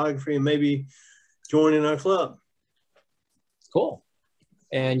astrophotography and maybe join in our club. Cool.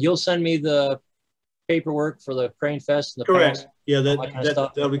 And you'll send me the paperwork for the Crane Fest and the Correct. pass, Yeah,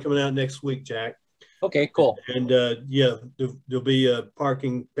 that that'll be coming out next week, Jack. Okay, cool. And yeah, there'll be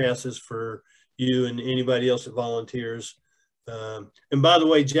parking passes for you and anybody else that volunteers. And by the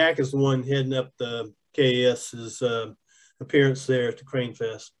way, Jack is the one heading up the KAS's appearance there at the Crane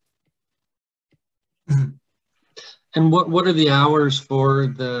Fest. And what are the hours for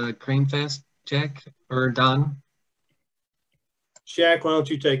the Crane Fest, Jack or Don? Jack, why don't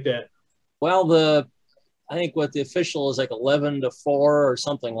you take that? Well, I think what the official is like 11 to 4 or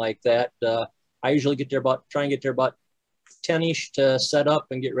something like that. I usually get there try and get there about 10-ish to set up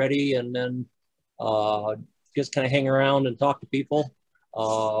and get ready, and then just kind of hang around and talk to people.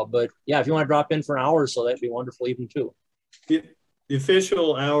 But yeah, if you want to drop in for an hour or so, that'd be wonderful even too. The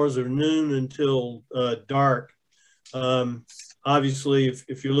official hours are noon until dark. Obviously,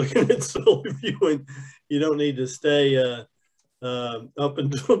 if you're looking at solar viewing, you don't need to stay up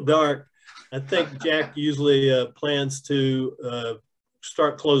until dark. I think Jack usually plans to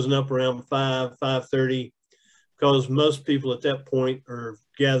start closing up around 5:30, because most people at that point are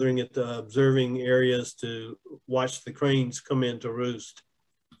gathering at the observing areas to watch the cranes come in to roost.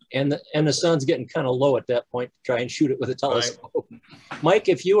 And the sun's getting kind of low at that point to try and shoot it with a telescope. Right. Mike,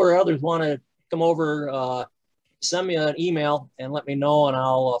 if you or others want to come over, send me an email and let me know, and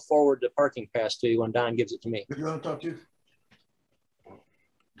I'll forward the parking pass to you when Don gives it to me. Who do you want to talk to?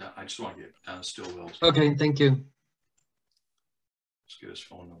 I just want to get Stillwell's. Okay, thank you. Let's get his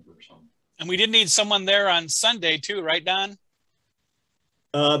phone number or something. And we did need someone there on Sunday too, right, Don?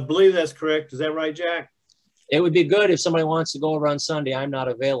 I believe that's correct. Is that right, Jack? It would be good if somebody wants to go over on Sunday. I'm not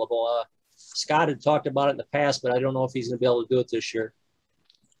available. Scott had talked about it in the past, but I don't know if he's going to be able to do it this year.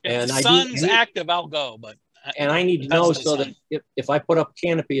 If the sun's active, I'll go. But I need to know so that if I put up a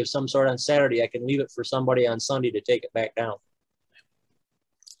canopy of some sort on Saturday, I can leave it for somebody on Sunday to take it back down.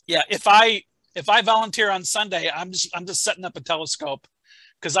 Yeah, if I volunteer on Sunday, I'm just setting up a telescope,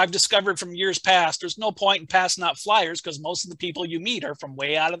 because I've discovered from years past there's no point in passing out flyers because most of the people you meet are from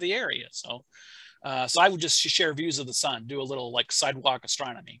way out of the area. So I would just share views of the sun, do a little like sidewalk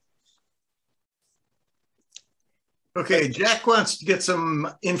astronomy. Okay, Jack wants to get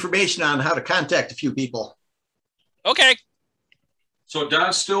some information on how to contact a few people. Okay. So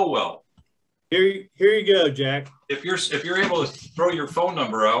Don Stillwell. Here you go, Jack. If you're able to throw your phone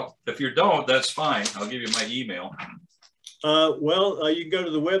number out, if you don't, that's fine. I'll give you my email. You can go to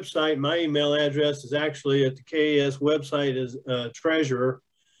the website. My email address is actually at the KAS website as treasurer.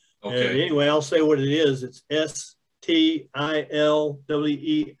 Okay. And anyway, I'll say what it is. It's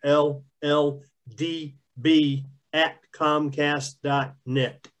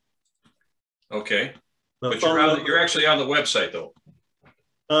STILWELLDB@comcast.net. Okay. But you're actually on the website though.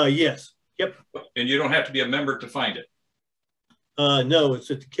 Yes. Yep. And you don't have to be a member to find it. No,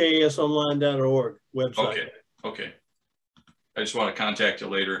 it's at the kasonline.org website. Okay. Okay. I just want to contact you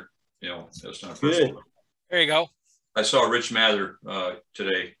later. You know, that's not personal. Good. There you go. I saw Rich Mather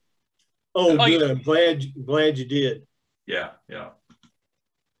today. Oh, good. I'm glad you did. Yeah, yeah.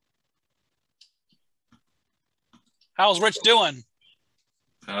 How's Rich doing?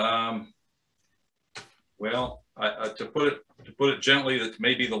 Well, to put it gently, that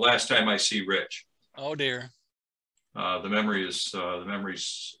may be the last time I see Rich. Oh dear. The memory's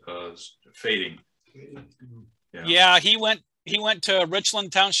fading. Yeah, he went to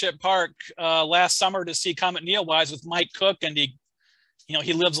Richland Township Park last summer to see Comet Neowise with Mike Cook, and he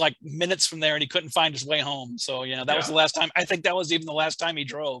lives like minutes from there, and he couldn't find his way home. So that was the last time. I think that was even the last time he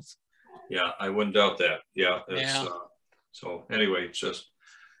drove. Yeah, I wouldn't doubt that. Yeah. So anyway, it's just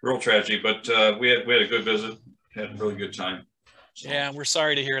real tragedy, but we had a good visit, had a really good time. So, yeah, we're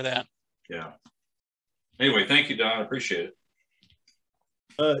sorry to hear that. Yeah. Anyway, thank you, Don. I appreciate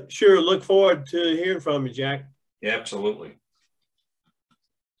it. Sure. Look forward to hearing from you, Jack. Yeah, absolutely.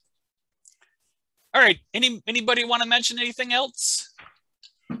 All right. Anybody want to mention anything else?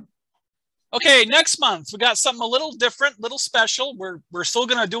 Okay, next month we got something a little different, little special. We're still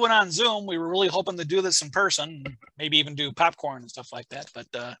going to do it on Zoom. We were really hoping to do this in person, maybe even do popcorn and stuff like that. But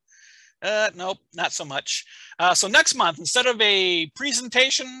nope, not so much. So next month, instead of a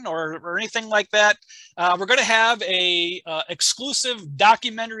presentation or anything like that, we're going to have a exclusive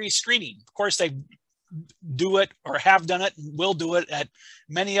documentary screening. Of course, they do it or have done it and will do it at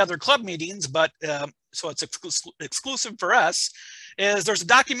many other club meetings, but so it's exclusive for us. There's a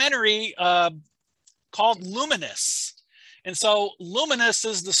documentary called Luminous. And so Luminous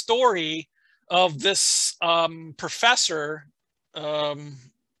is the story of this professor. Oh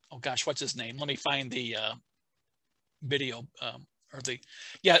gosh, what's his name? Let me find the video.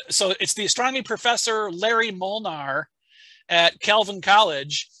 So it's the astronomy professor, Larry Molnar at Calvin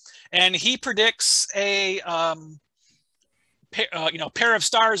College. And he predicts a pair of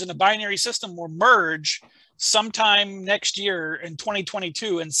stars in a binary system will merge sometime next year in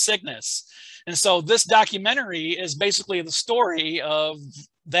 2022 in Cygnus. And so this documentary is basically the story of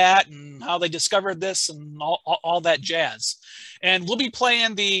that and how they discovered this and all that jazz. And we'll be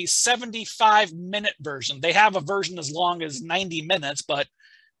playing the 75-minute version. They have a version as long as 90 minutes, but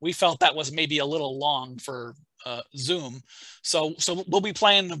we felt that was maybe a little long for Zoom. So we'll be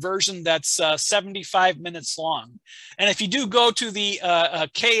playing a version that's 75 minutes long. And if you do go to the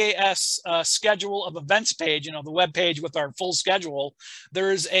KAS schedule of events page, the web page with our full schedule,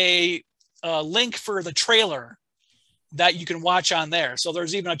 there's a link for the trailer that you can watch on there. So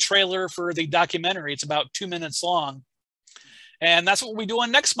there's even a trailer for the documentary. It's about 2 minutes long. And that's what we'll be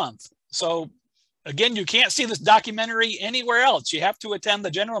doing next month. So again, you can't see this documentary anywhere else. You have to attend the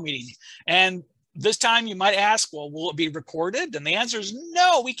general meeting. And this time you might ask, well, will it be recorded? And the answer is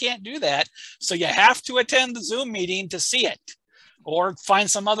no, we can't do that. So you have to attend the Zoom meeting to see it, or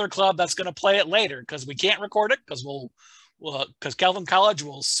find some other club that's going to play it later, because we can't record it because Calvin College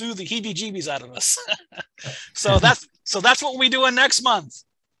will sue the heebie-jeebies out of us. So that's what we'll be doing next month.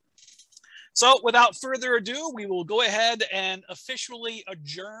 So without further ado, we will go ahead and officially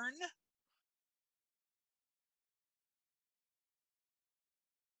adjourn